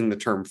without using the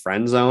term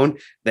friend zone,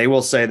 they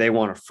will say they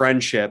want a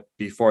friendship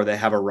before they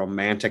have a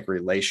romantic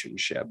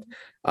relationship.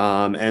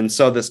 And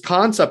so this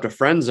concept of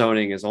friend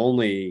zoning is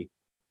only,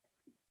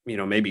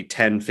 maybe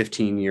 10,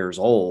 15 years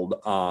old.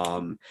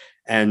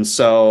 And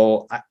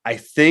so I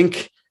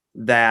think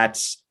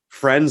that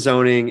friend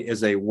zoning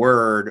is a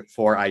word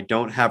for I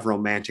don't have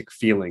romantic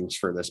feelings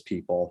for this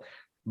people.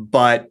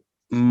 But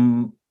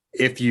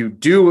if you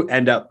do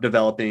end up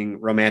developing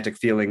romantic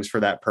feelings for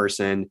that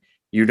person,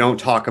 you don't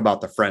talk about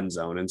the friend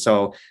zone. And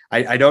so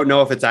I don't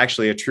know if it's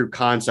actually a true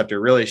concept. It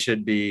really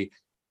should be,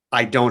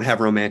 I don't have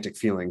romantic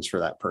feelings for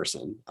that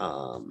person.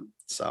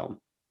 So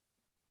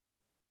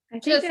I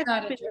think Just that's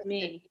not happened to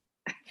me.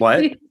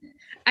 what?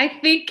 I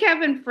think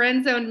Kevin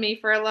friend zoned me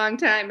for a long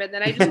time, and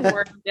then I just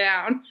wore him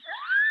down.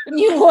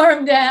 You wore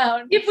him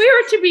down. If we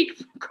were to be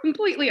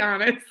completely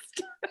honest.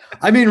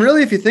 I mean,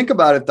 really, if you think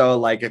about it, though,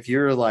 like if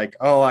you're like,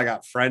 oh, I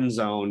got friend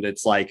zoned,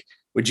 it's like,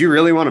 would you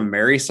really want to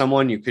marry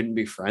someone you couldn't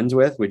be friends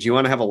with? Would you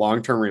want to have a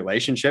long-term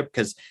relationship?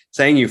 Because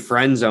saying you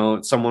friend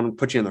zone, someone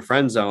put you in the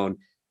friend zone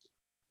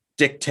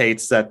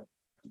dictates that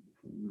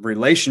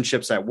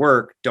relationships at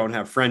work don't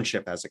have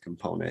friendship as a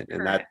component.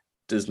 And Correct.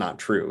 that is not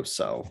true.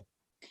 So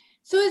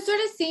it sort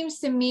of seems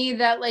to me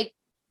that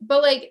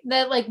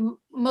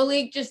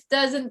Malik just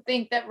doesn't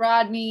think that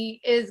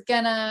Rodney is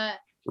gonna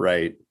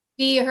right.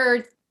 be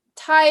her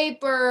type,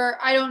 or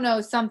I don't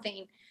know,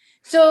 something.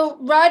 So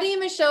Rodney and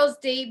Michelle's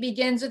date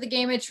begins with a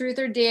game of truth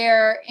or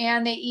dare,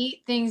 and they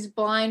eat things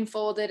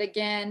blindfolded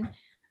again.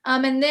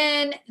 And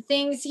then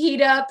things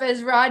heat up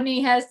as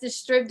Rodney has to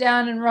strip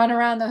down and run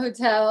around the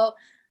hotel.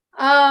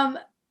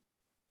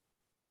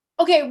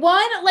 Okay,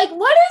 one, like,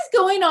 what is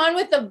going on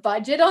with the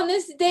budget on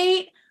this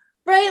date?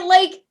 Right?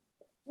 Like,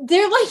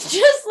 they're like,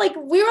 just like,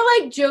 we were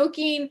like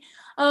joking.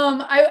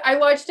 I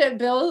watched at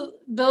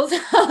Bill's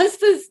house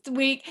this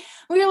week.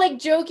 We were like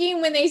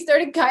joking when they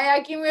started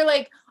kayaking. We were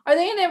like, are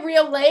they in a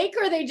real lake,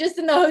 or are they just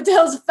in the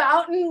hotel's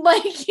fountain?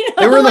 Like, you know,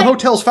 they were in the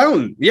hotel's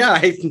fountain.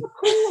 Yeah.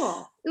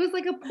 Cool. It was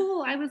like a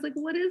pool. I was like,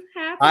 what is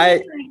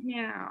happening right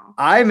now?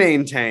 I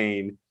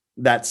maintain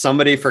that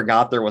somebody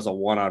forgot there was a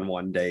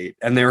one-on-one date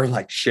and they were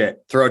like,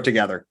 shit, throw it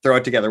together.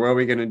 What are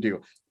we going to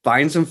do?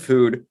 Find some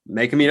food,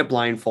 make them eat it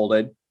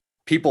blindfolded.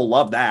 People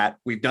love that.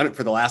 We've done it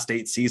for the last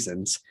 8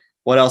 seasons.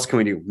 What else can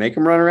we do? Make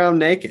them run around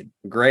naked.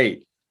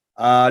 Great.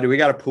 Do we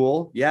got a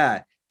pool?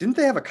 Yeah. Didn't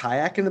they have a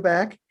kayak in the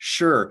back?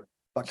 Sure.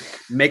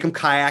 Make them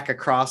kayak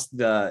across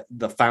the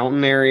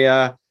fountain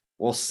area.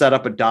 We'll set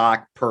up a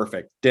dock.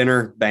 Perfect.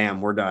 Dinner.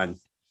 Bam. We're done.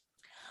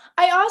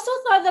 I also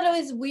thought that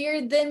it was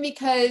weird then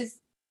because,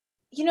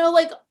 you know,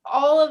 like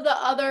all of the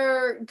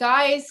other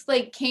guys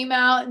like came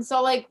out and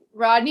saw like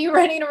Rodney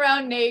running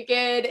around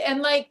naked,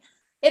 and like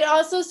it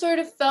also sort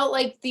of felt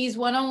like these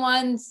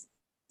one-on-ones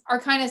are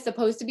kind of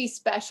supposed to be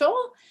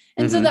special.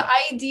 And so the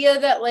idea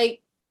that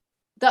like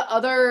the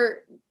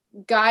other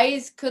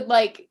guys could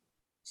like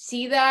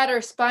see that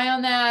or spy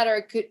on that,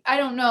 or could, I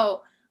don't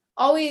know,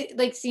 always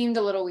like seemed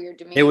a little weird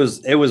to me. It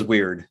was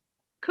weird.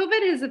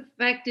 COVID has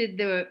affected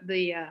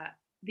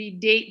the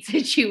date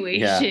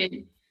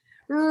situation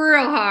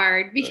real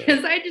hard,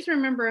 because I just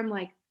remember I'm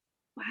like,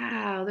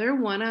 wow, their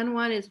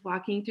one-on-one is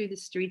walking through the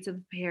streets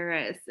of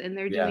Paris and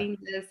they're doing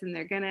this and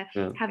they're gonna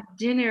have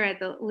dinner at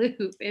the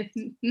Loop. And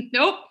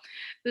nope,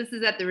 this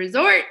is at the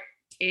resort,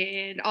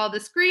 and all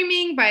the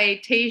screaming by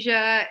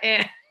Tasia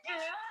and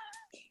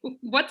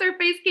what's her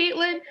face,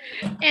 Caitlin,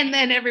 and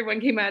then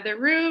everyone came out of their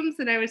rooms,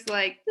 and I was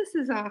like, this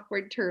is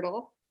awkward,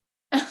 turtle.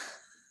 I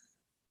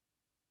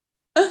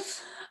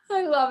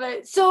love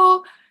it.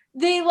 So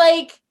they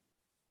like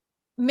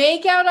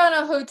make out on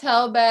a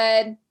hotel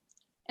bed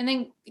and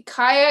then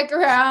kayak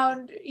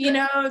around, you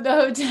know, the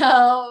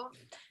hotel,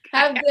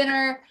 have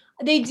dinner.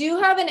 They do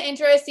have an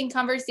interesting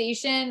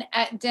conversation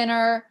at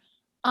dinner.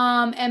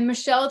 And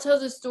Michelle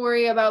tells a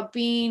story about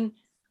being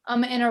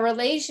in a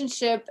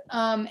relationship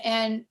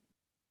and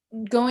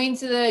going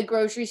to the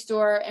grocery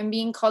store and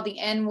being called the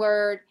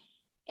N-word,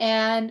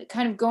 and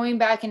kind of going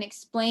back and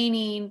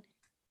explaining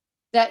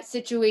that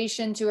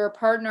situation to her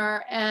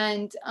partner,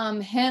 and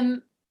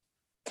him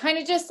kind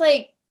of just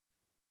like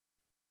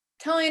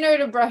telling her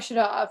to brush it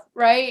off,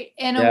 right?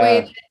 In a way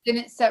that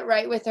didn't set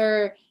right with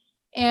her.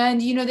 And,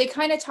 you know, they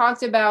kind of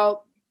talked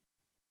about,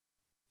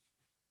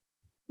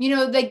 you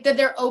know, like that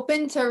they're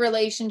open to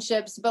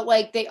relationships, but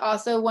like they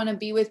also want to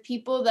be with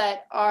people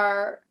that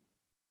are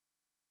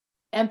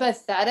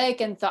empathetic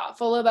and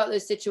thoughtful about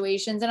those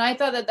situations. And I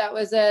thought that that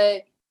was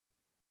an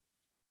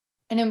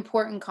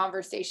important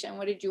conversation.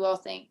 What did you all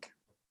think?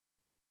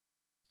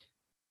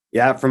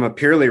 Yeah, from a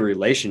purely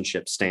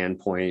relationship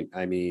standpoint,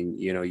 I mean,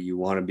 you know, you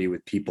want to be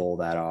with people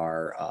that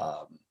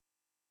are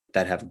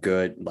that have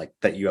good, like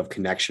that you have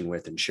connection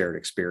with and shared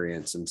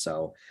experience. And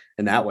so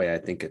in that way, I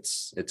think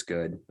it's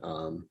good.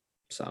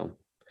 So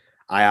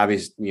I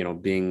obviously, you know,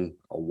 being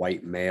a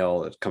white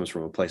male, it comes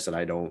from a place that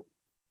I don't,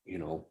 you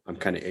know, I'm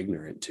kind of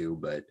ignorant to,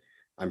 but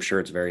I'm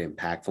sure it's very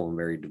impactful and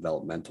very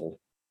developmental.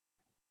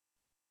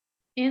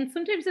 And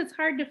sometimes it's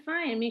hard to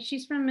find. I mean,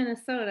 she's from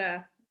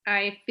Minnesota.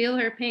 I feel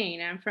her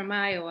pain. I'm from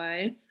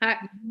Iowa. I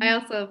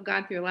also have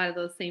gone through a lot of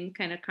those same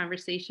kind of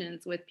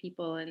conversations with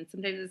people, and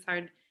sometimes it's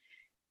hard.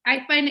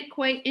 I find it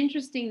quite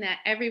interesting that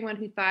everyone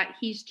who thought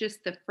he's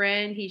just the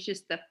friend, he's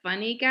just the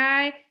funny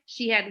guy,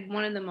 she had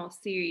one of the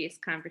most serious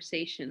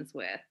conversations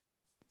with.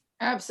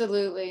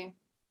 Absolutely.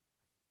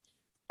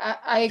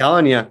 I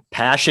telling you,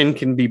 passion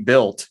can be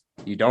built.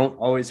 You don't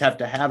always have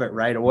to have it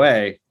right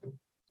away.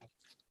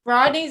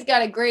 Rodney's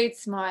got a great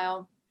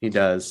smile. He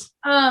does.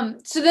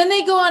 So then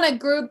they go on a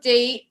group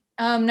date,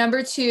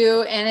 number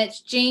 2, and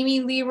it's Jamie,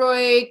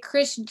 Leroy,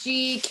 Chris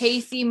G,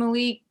 Casey,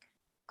 Malik,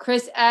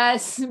 Chris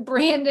S,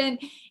 Brandon,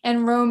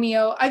 and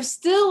Romeo. I'm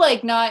still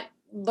like not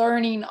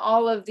learning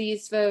all of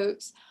these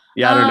folks.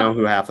 Yeah, I don't know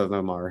who half of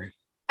them are.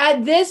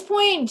 At this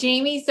point,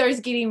 Jamie starts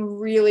getting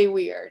really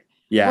weird.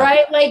 Yeah.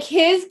 Right? Like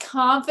his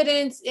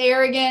confidence,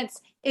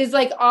 arrogance is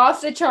like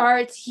off the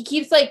charts. He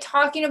keeps like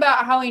talking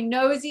about how he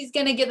knows he's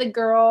going to get the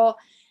girl.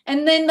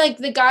 And then like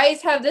the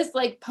guys have this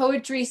like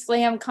poetry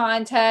slam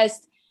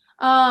contest.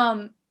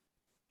 And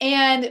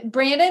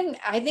Brandon,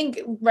 I think,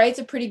 writes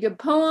a pretty good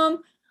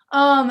poem.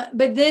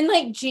 But then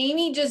like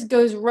Jamie just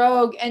goes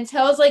rogue and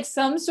tells like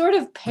some sort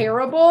of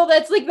parable.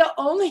 That's like the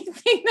only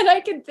thing that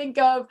I can think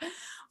of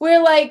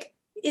where like,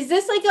 is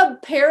this like a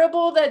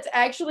parable that's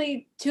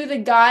actually to the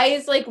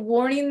guys, like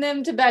warning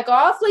them to back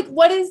off? Like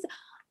what is,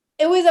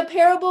 it was a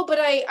parable, but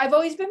I've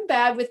always been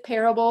bad with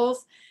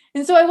parables.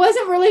 And so I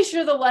wasn't really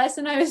sure the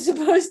lesson I was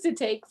supposed to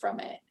take from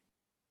it.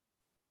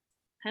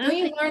 Don't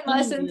you learn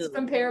lessons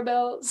from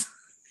parables?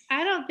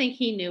 I don't think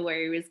he knew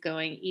where he was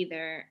going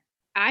either.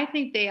 I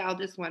think they all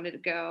just wanted to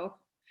go.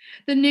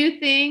 The new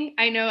thing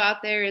I know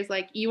out there is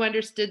like, you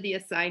understood the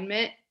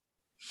assignment.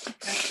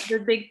 That's the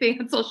big thing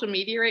on social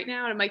media right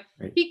now. And I'm like,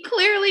 he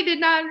clearly did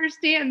not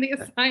understand the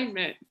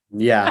assignment.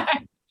 Yeah.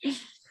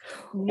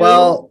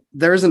 Well,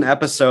 there's an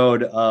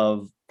episode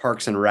of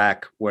Parks and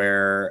Rec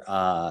where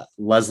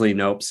Leslie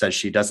Knope says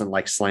she doesn't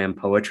like slam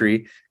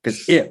poetry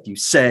because if you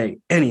say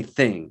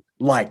anything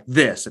like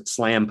this, it's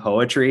slam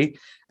poetry.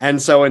 And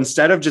so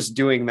instead of just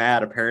doing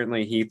that,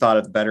 apparently he thought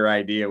a better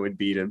idea would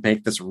be to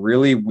make this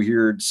really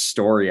weird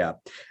story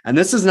up. And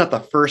this is not the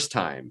first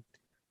time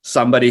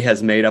somebody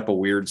has made up a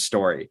weird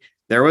story.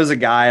 There was a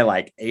guy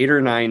like 8 or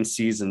 9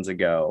 seasons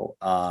ago,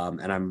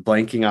 and I'm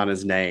blanking on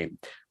his name,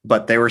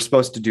 but they were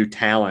supposed to do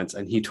talents,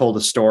 and he told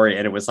a story,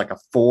 and it was like a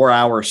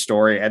 4-hour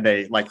story, and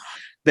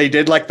they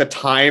did like the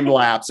time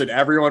lapse, and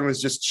everyone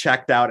was just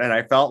checked out. And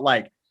I felt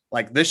like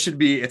this should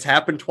be, it's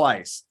happened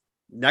twice.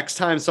 Next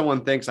time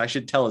someone thinks I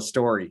should tell a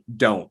story,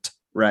 don't,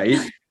 right?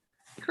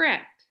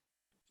 Correct.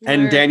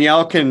 And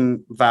Danielle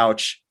can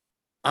vouch,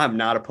 I'm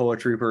not a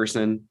poetry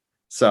person.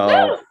 So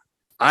no.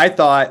 I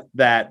thought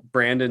that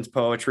Brandon's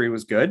poetry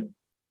was good,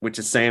 which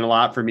is saying a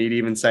lot for me to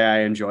even say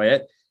I enjoy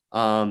it.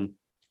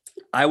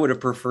 I would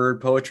have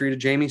preferred poetry to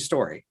Jamie's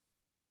story.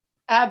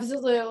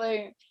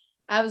 Absolutely.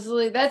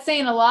 Absolutely. That's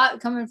saying a lot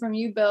coming from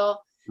you,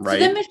 Bill. Right. So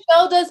then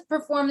Michelle does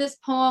perform this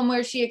poem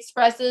where she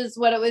expresses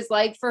what it was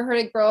like for her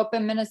to grow up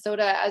in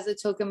Minnesota as a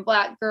token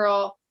Black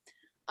girl.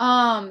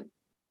 I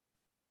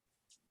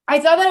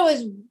thought that it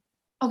was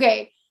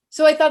okay.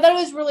 So I thought that it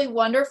was really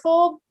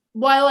wonderful,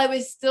 while I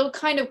was still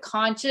kind of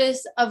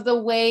conscious of the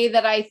way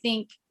that I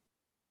think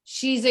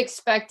she's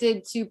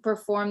expected to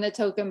perform the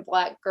token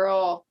Black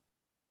girl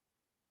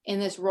in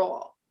this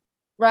role.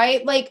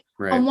 Right? Like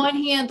right. On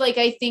one hand, like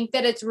I think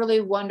that it's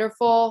really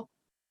wonderful.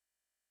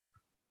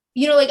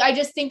 You know, like I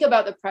just think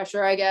about the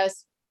pressure, I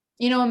guess,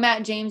 you know, and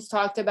Matt James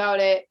talked about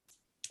it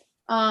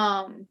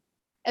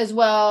as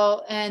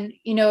well. And,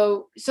 you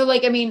know, so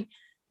like, I mean,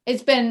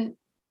 it's been,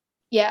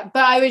 yeah,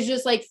 but I was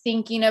just like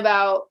thinking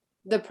about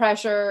the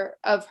pressure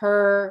of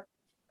her,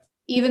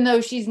 even though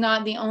she's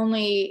not the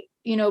only,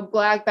 you know,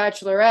 Black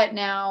bachelorette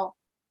now,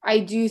 I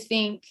do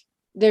think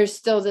there's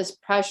still this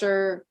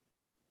pressure.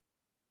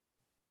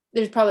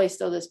 There's probably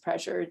still this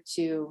pressure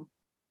to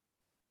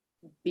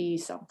be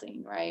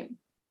something, right?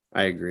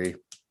 I agree.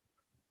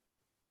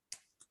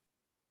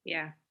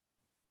 Yeah.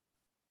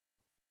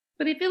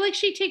 But I feel like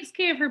she takes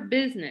care of her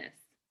business.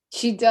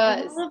 She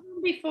does.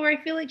 Before,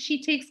 I feel like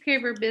she takes care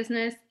of her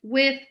business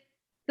with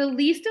the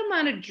least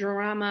amount of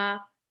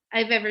drama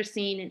I've ever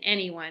seen in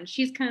anyone.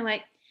 She's kind of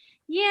like,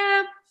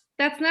 yeah,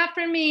 that's not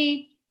for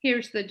me.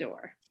 Here's the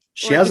door.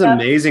 She has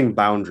amazing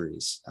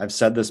boundaries. I've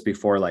said this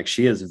before, like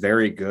she is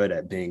very good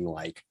at being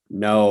like,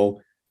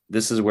 no,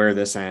 this is where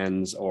this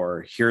ends,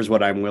 or here's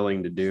what I'm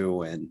willing to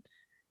do. And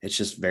it's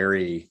just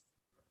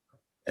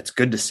it's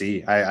good to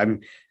see. I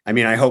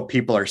mean, I hope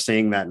people are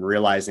seeing that and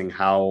realizing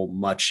how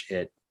much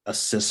it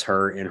assists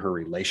her in her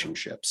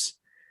relationships,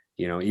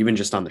 you know, even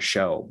just on the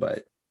show.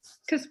 But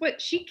because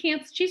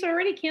she's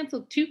already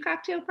canceled 2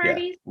 cocktail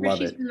parties where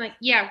she's been like,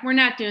 yeah, we're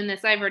not doing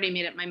this. I've already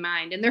made up my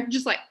mind. And they're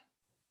just like,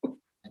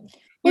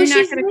 well,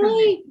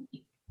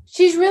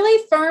 she's really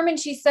firm and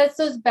she sets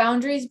those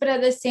boundaries, but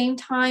at the same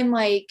time,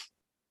 like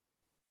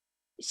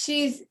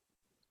she's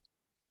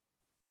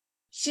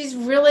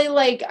really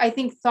like, I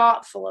think,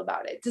 thoughtful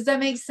about it. Does that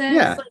make sense?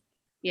 Yeah. Like,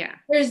 yeah.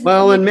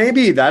 Well, and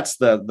maybe that's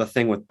the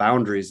thing with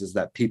boundaries is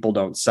that people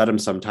don't set them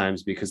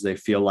sometimes because they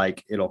feel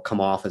like it'll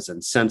come off as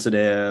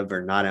insensitive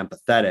or not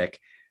empathetic.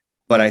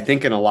 But I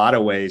think in a lot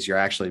of ways, you're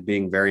actually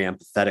being very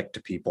empathetic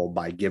to people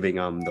by giving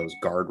them those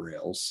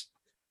guardrails.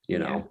 You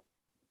know,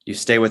 you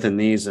stay within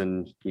these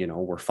and, you know,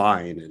 we're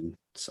fine. And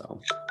so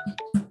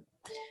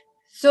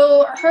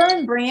So her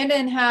and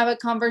Brandon have a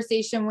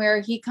conversation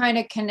where he kind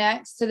of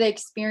connects to the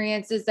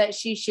experiences that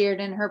she shared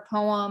in her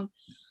poem.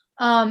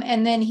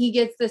 And then he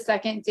gets the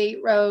second date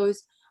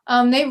rose.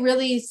 They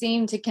really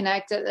seem to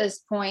connect at this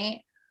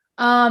point.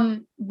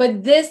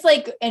 But this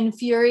like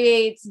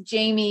infuriates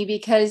Jamie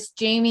because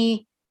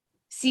Jamie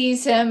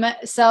sees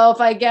himself,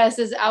 I guess,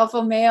 as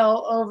alpha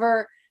male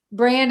over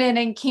Brandon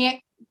and can't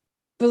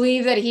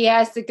believe that he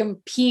has to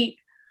compete,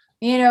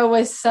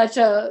 with such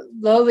a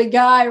lowly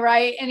guy,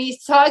 right? And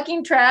he's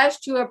talking trash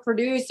to a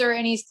producer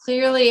and he's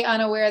clearly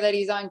unaware that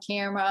he's on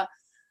camera.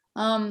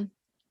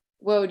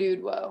 Whoa,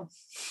 dude, whoa.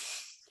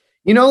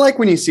 Like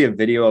when you see a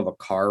video of a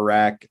car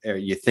wreck, or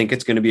you think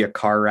it's going to be a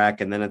car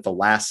wreck, and then at the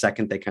last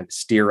second they kind of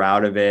steer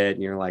out of it,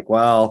 and you're like,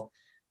 well,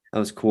 that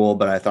was cool,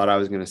 but I thought I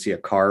was going to see a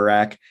car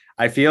wreck.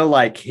 I feel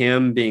like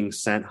him being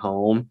sent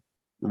home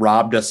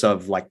robbed us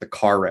of like the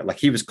car wreck. Like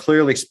he was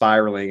clearly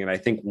spiraling, and I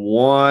think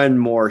one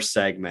more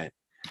segment,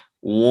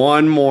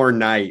 one more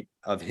night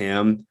of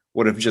him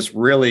would have just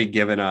really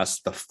given us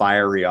the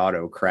fiery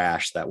auto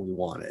crash that we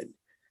wanted.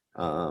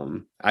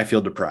 I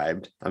feel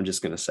deprived. I'm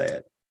just going to say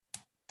it.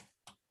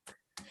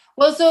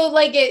 Well, so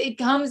like it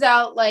comes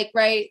out like,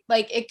 right.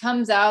 Like it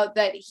comes out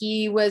that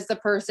he was the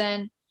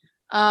person,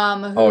 who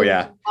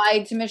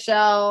lied to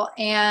Michelle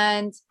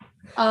and,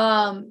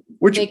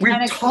 which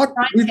we've talked,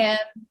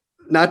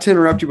 not to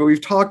interrupt you, but we've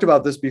talked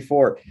about this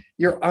before.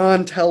 You're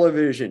on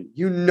television.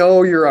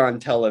 You're on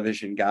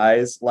television,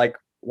 guys. Like,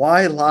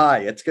 why lie?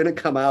 It's going to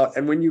come out.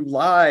 And when you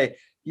lie,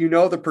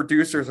 the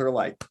producers are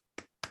like,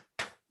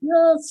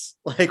 yes,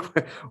 like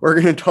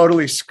we're going to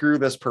totally screw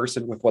this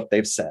person with what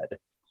they've said.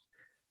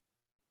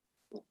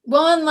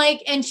 Well,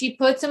 and she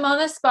puts him on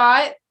the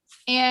spot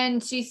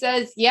and she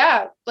says,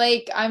 yeah,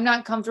 like, I'm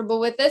not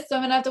comfortable with this. So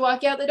I'm going to have to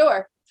walk you out the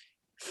door.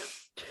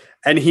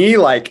 And he,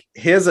 like,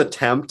 his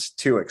attempt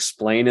to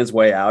explain his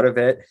way out of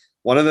it.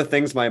 One of the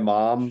things my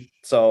mom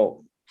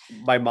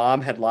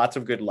had lots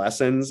of good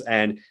lessons,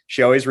 and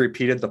she always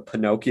repeated the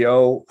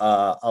Pinocchio,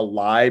 a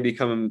lie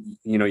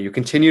you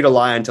continue to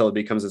lie until it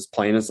becomes as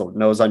plain as the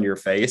nose on your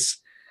face.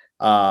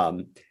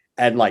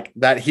 And like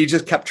that, he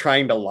just kept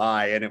trying to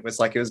lie, and it was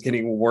like, it was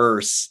getting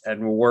worse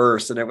and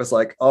worse. And it was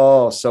like,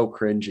 oh, so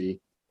cringy.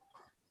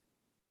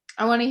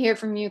 I want to hear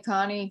from you,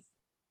 Connie.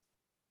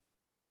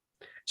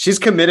 She's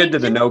committed to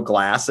the no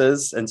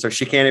glasses, and so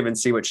she can't even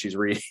see what she's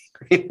reading.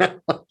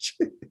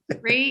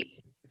 Right.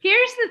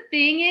 Here's the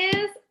thing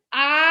is,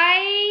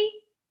 I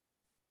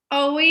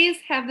always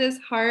have this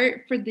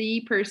heart for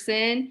the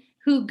person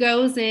who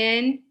goes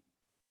in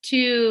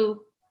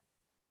to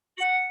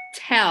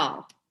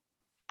tell.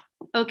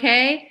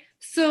 Okay.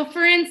 So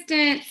for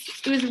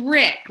instance, it was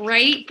Rick,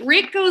 right?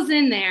 Rick goes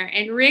in there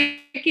and Rick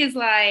puts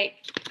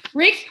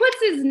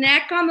his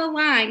neck on the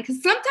line,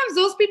 because sometimes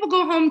those people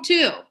go home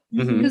too,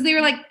 because they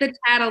were like the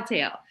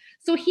tattletale.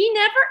 So he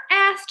never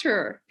asked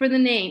her for the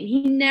name.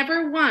 He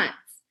never once,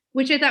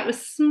 which I thought was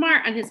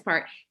smart on his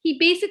part. He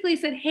basically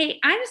said, hey,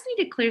 I just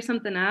need to clear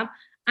something up.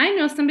 I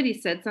know somebody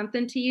said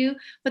something to you,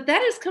 but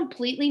that is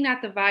completely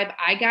not the vibe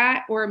I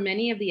got or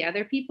many of the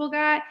other people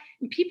got.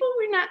 And people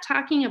were not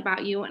talking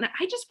about you. And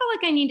I just felt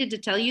like I needed to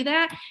tell you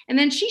that. And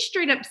then she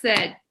straight up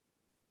said,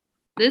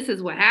 this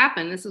is what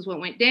happened. This is what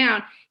went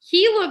down.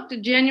 He looked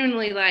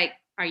genuinely like,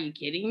 are you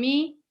kidding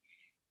me?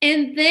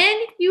 And then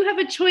you have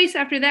a choice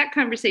after that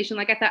conversation.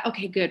 Like I thought,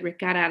 okay, good. Rick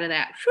got out of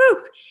that.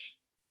 Whew.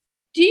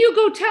 Do you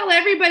go tell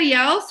everybody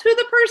else who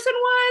the person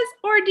was,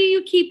 or do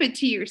you keep it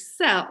to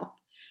yourself?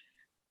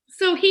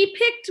 So he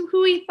picked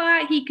who he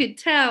thought he could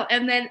tell,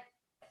 and then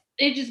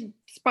it just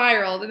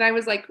spiraled. And I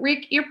was like,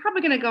 Rick, you're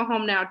probably going to go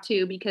home now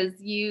too, because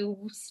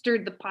you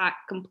stirred the pot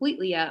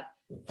completely up.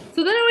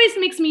 So that always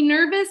makes me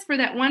nervous for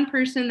that one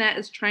person that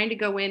is trying to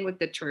go in with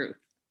the truth.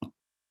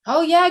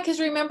 Oh yeah, because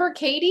remember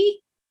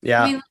Katie?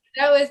 Yeah. I mean,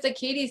 that was the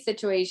Katie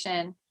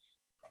situation.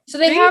 So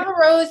they have a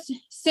rose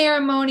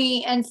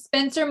ceremony, and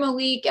Spencer,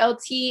 Malik,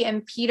 LT,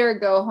 and Peter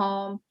go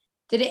home.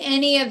 Did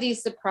any of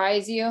these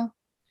surprise you?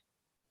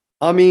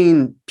 I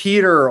mean,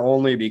 Peter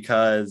only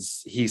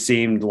because he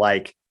seemed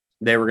like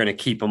they were going to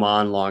keep him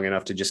on long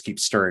enough to just keep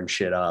stirring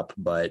shit up,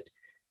 but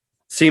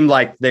seemed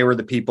like they were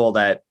the people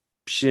that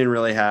she didn't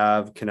really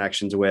have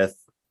connections with.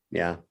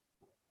 Yeah.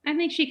 I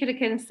think she could have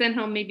kind of sent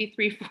home maybe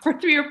three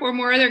or four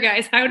more other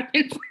guys. I would have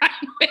been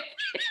fine with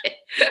it.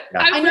 Yeah.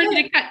 I'm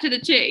ready to cut to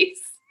the chase.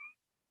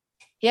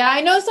 Yeah,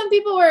 I know some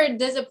people were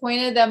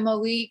disappointed that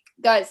Malik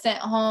got sent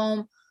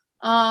home.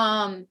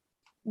 But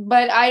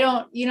I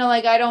don't,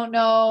 I don't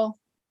know.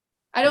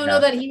 I don't know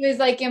that he was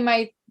like in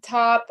my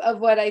top of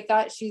what I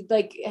thought she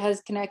like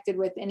has connected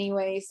with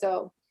anyway.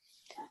 So,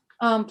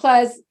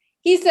 plus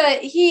he said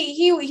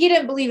he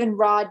didn't believe in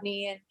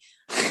Rodney,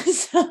 and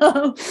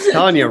so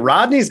telling you,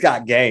 Rodney's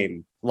got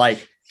game.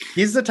 Like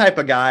he's the type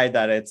of guy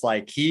that it's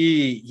like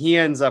he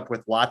ends up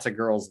with lots of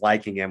girls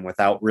liking him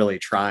without really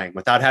trying,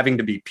 without having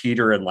to be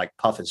Peter and like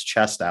puff his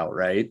chest out,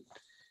 right?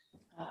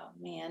 Oh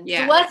man.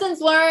 Yeah. So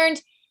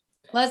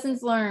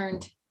lessons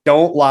learned.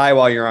 Don't lie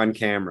while you're on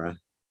camera.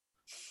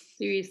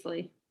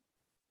 Seriously.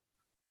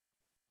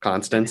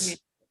 Constance.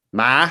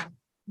 Ma.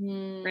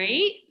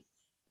 Right?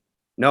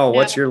 No,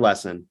 what's your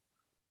lesson?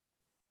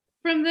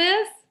 From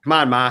this? Come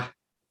on, Ma.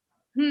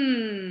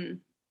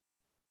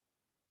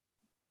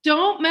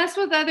 Don't mess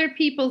with other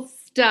people's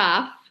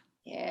stuff.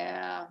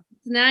 Yeah.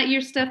 It's not your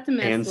stuff to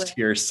mess Hands with.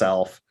 to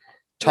yourself.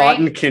 Taught Right?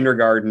 in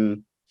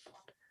kindergarten.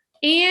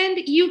 And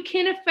you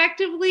can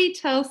effectively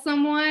tell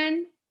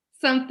someone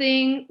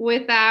something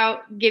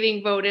without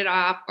getting voted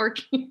off or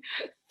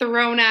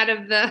thrown out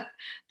of the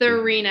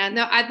arena.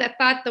 No, I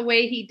thought the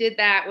way he did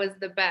that was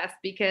the best,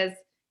 because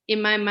in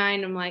my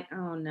mind, I'm like,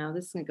 oh no,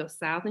 this is going to go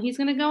south and he's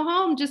going to go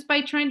home just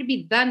by trying to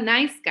be the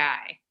nice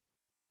guy.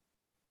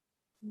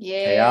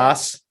 Yeah.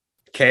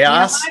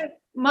 Chaos.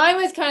 Mine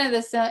was kind of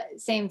the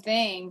same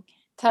thing.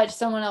 Touch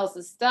someone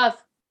else's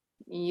stuff,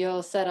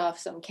 you'll set off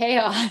some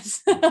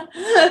chaos.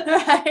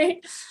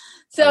 Right?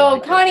 So,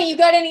 like Connie, you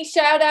got any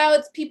shout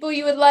outs, people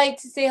you would like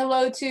to say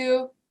hello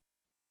to?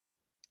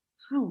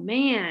 Oh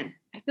man,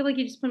 I feel like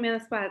you just put me on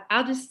the spot.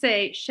 I'll just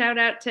say shout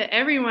out to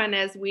everyone,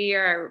 as we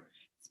are,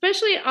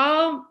 especially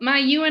all my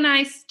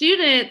UNI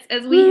students,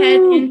 as we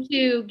head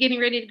into getting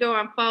ready to go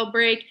on fall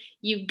break.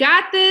 You've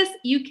got this.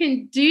 You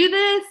can do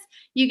this.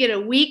 You get a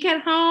week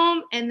at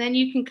home, and then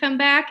you can come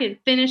back and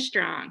finish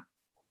strong.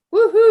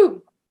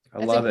 Woohoo!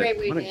 I love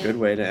it. What a good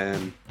way to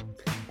end.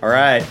 All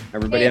right,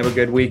 everybody, have a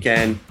good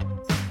weekend.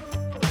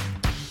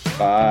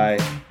 Bye.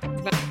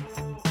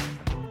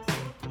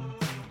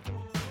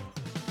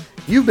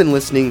 You've been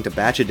listening to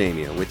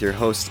Batchademia with your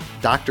hosts,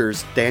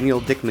 Drs. Daniel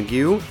Dick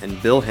McGew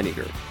and Bill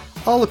Henniger.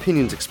 All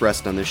opinions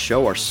expressed on this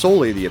show are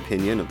solely the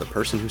opinion of the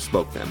person who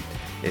spoke them.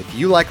 If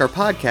you like our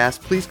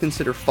podcast, please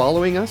consider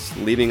following us,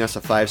 leaving us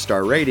a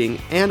 5-star rating,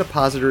 and a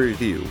positive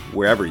review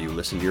wherever you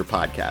listen to your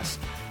podcasts.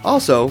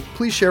 Also,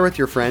 please share with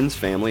your friends,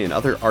 family, and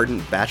other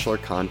ardent Bachelor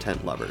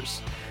content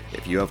lovers.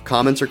 If you have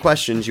comments or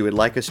questions you would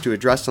like us to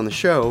address on the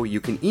show, you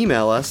can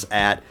email us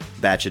at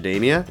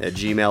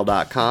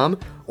batchademia@gmail.com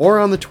or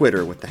on the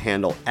Twitter with the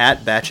handle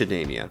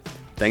 @batchademia.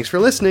 Thanks for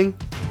listening.